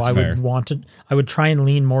series. So that's fair. I would try and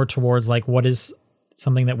lean more towards like what is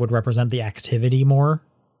something that would represent the activity more.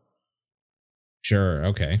 Sure,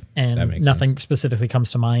 okay. And that makes nothing sense. specifically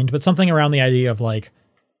comes to mind, but something around the idea of like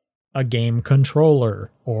a game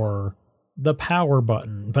controller or the power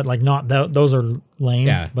button, but like not those are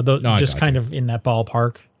lame, but just kind of in that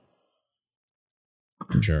ballpark.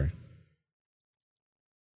 Sure.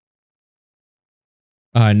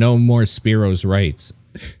 No more Spiro's rights.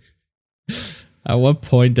 At what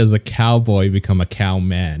point does a cowboy become a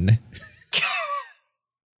cowman?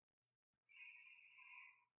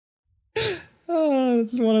 Oh,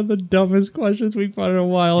 it's one of the dumbest questions we've got in a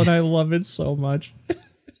while, and I love it so much.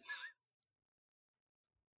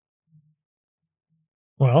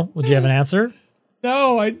 Well, would you have an answer?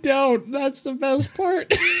 No, I don't. That's the best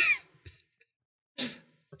part.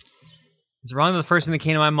 It's wrong. The first thing that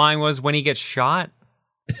came to my mind was when he gets shot.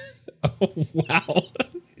 Oh, wow.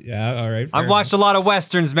 Yeah, all right. I've watched a lot of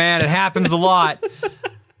Westerns, man. It happens a lot.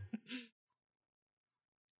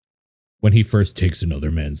 When he first takes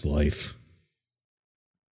another man's life.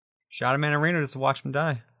 Shot a man in Reno just to watch him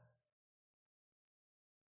die.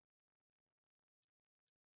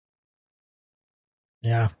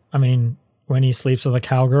 Yeah, I mean, when he sleeps with a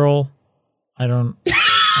cowgirl, I don't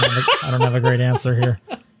have a great answer here.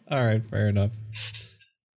 All right, fair enough.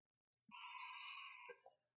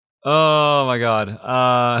 Oh my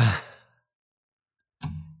god.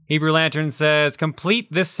 Hebrew Lantern says, complete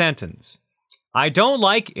this sentence. I don't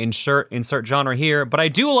like insert genre here, but I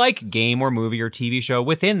do like game or movie or TV show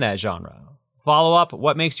within that genre. Follow up,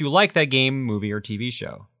 what makes you like that game, movie, or TV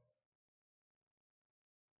show?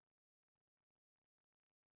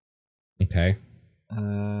 Okay.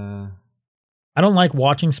 I don't like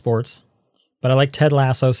watching sports, but I like Ted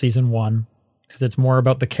Lasso season 1 because it's more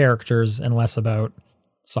about the characters and less about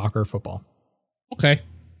soccer, football. Okay. I'm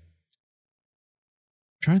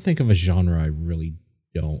trying to think of a genre I really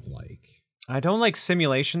don't like. I don't like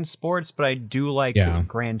simulation sports, but I do like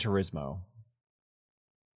Gran Turismo.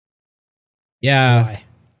 Yeah. Why?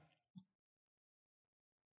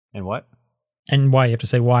 And what? And why? You have to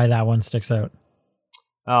say why that one sticks out.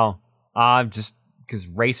 Oh, just because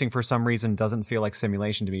racing for some reason doesn't feel like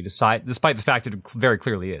simulation to me, despite the fact that it very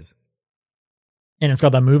clearly is. And it's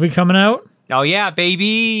got that movie coming out? Oh yeah,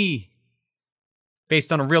 baby!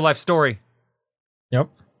 Based on a real life story. Yep.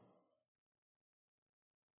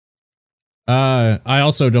 I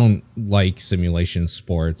also don't like simulation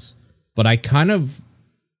sports, but I kind of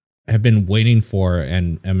have been waiting for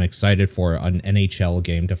and am excited for an NHL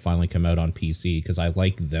game to finally come out on PC because I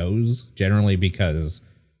like those generally because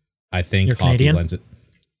I think You're hockey Canadian? lends it.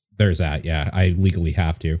 There's that, yeah. I legally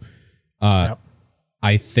have to. Yep.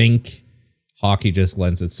 I think hockey just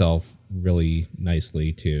lends itself really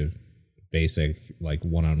nicely to basic like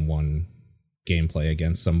one-on-one gameplay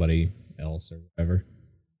against somebody else or whatever.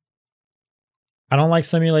 I don't like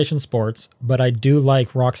simulation sports, but I do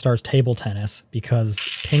like Rockstar's table tennis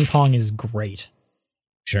because ping pong is great.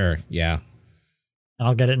 Sure, yeah. And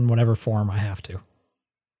I'll get it in whatever form I have to.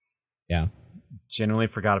 Yeah. Genuinely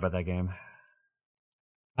forgot about that game.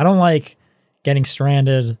 I don't like getting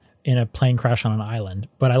stranded in a plane crash on an island,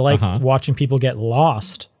 but I like watching people get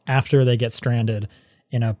lost after they get stranded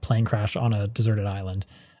in a plane crash on a deserted island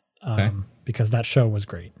because that show was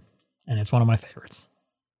great. And it's one of my favorites.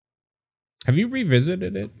 Have you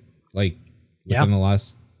revisited it? Like within the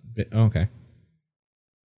last bit? Oh, okay. I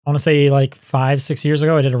want to say like 5-6 years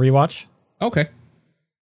ago, I did a rewatch. Okay.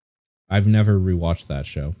 I've never rewatched that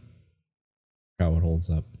show. How it holds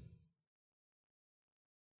up.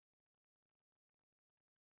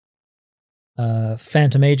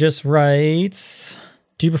 Phantom Aegis writes,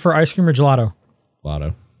 do you prefer ice cream or gelato?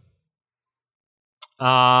 Gelato.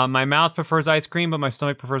 My mouth prefers ice cream, but my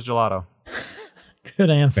stomach prefers gelato. Good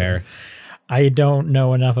answer. Fair. I don't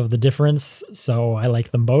know enough of the difference, so I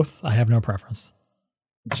like them both. I have no preference.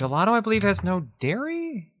 Gelato, I believe, has no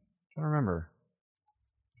dairy? I don't remember.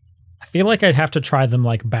 I feel like I'd have to try them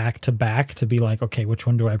like back to back to be like, okay, which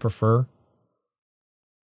one do I prefer?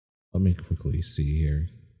 Let me quickly see here.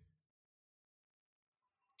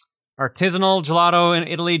 Artisanal gelato in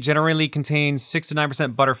Italy generally contains 6 to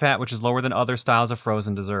 9% butterfat, which is lower than other styles of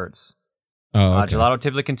frozen desserts. Oh, okay. Gelato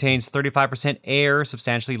typically contains 35% air,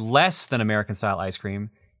 substantially less than American-style ice cream,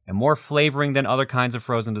 and more flavoring than other kinds of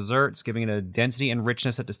frozen desserts, giving it a density and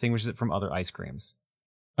richness that distinguishes it from other ice creams.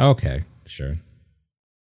 Okay, sure.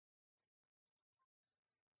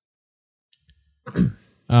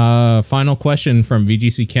 Final question from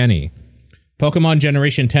VGC Kenny. Pokemon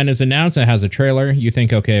Generation 10 is announced. It has a trailer. You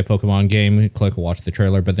think, okay, a Pokemon game, click watch the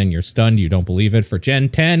trailer, but then you're stunned. You don't believe it. For Gen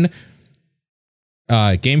 10,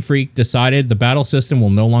 Game Freak decided the battle system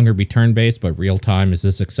will no longer be turn-based, but real-time. Is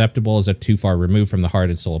this acceptable? Is it too far removed from the heart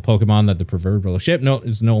and soul of Pokemon that the proverbial ship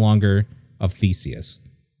is no longer of Theseus?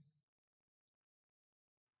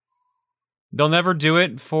 They'll never do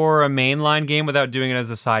it for a mainline game without doing it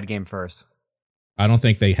as a side game first. I don't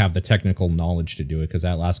think they have the technical knowledge to do it because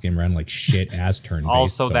that last game ran like shit as turn-based.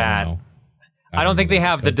 Also so that. I don't think they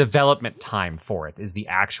have the development time for it, is the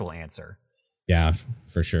actual answer. Yeah,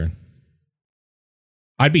 for sure.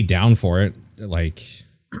 I'd be down for it. Like,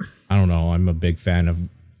 I don't know. I'm a big fan of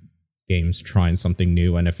games trying something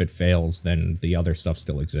new, and if it fails, then the other stuff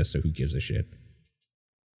still exists, so who gives a shit?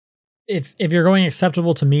 If you're going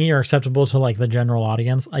acceptable to me or acceptable to like the general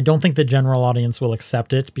audience, I don't think the general audience will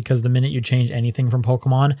accept it, because the minute you change anything from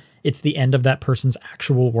Pokemon, it's the end of that person's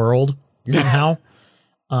actual world somehow.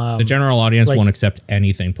 The general audience won't accept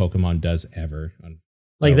anything Pokemon does ever.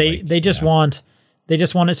 They just want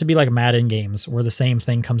it to be like Madden games, where the same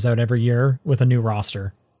thing comes out every year with a new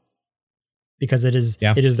roster, because it is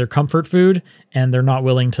their comfort food, and they're not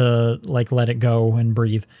willing to like let it go and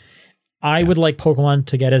breathe. I would like Pokemon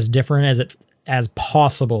to get as different as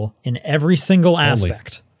possible in every single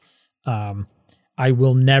aspect. I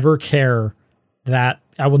will never care enough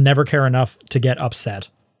to get upset,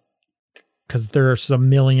 because there's a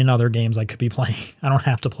million other games I could be playing. I don't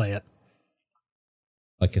have to play it.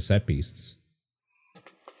 Like Cassette Beasts.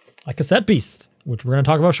 Which we're going to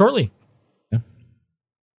talk about shortly. Yeah.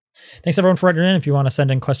 Thanks everyone for writing in. If you want to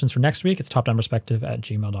send in questions for next week, it's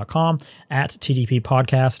topdownperspective@gmail.com, at TDP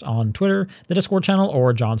Podcast on Twitter, the Discord channel,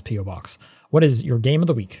 or John's P.O. Box. What is your game of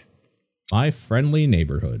the week? My Friendly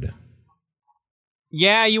Neighborhood.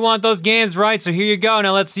 Yeah, you want those games, right? So here you go.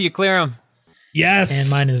 Now let's see you clear them.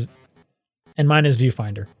 Yes. And mine is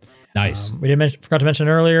Viewfinder. Nice. We forgot to mention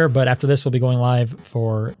earlier, but after this, we'll be going live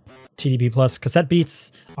for TDP Plus Cassette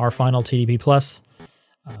Beats, our final TDP Plus.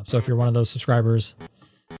 So if you're one of those subscribers,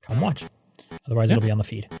 come watch. Otherwise, it'll be on the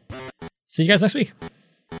feed. See you guys next week.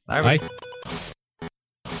 Bye.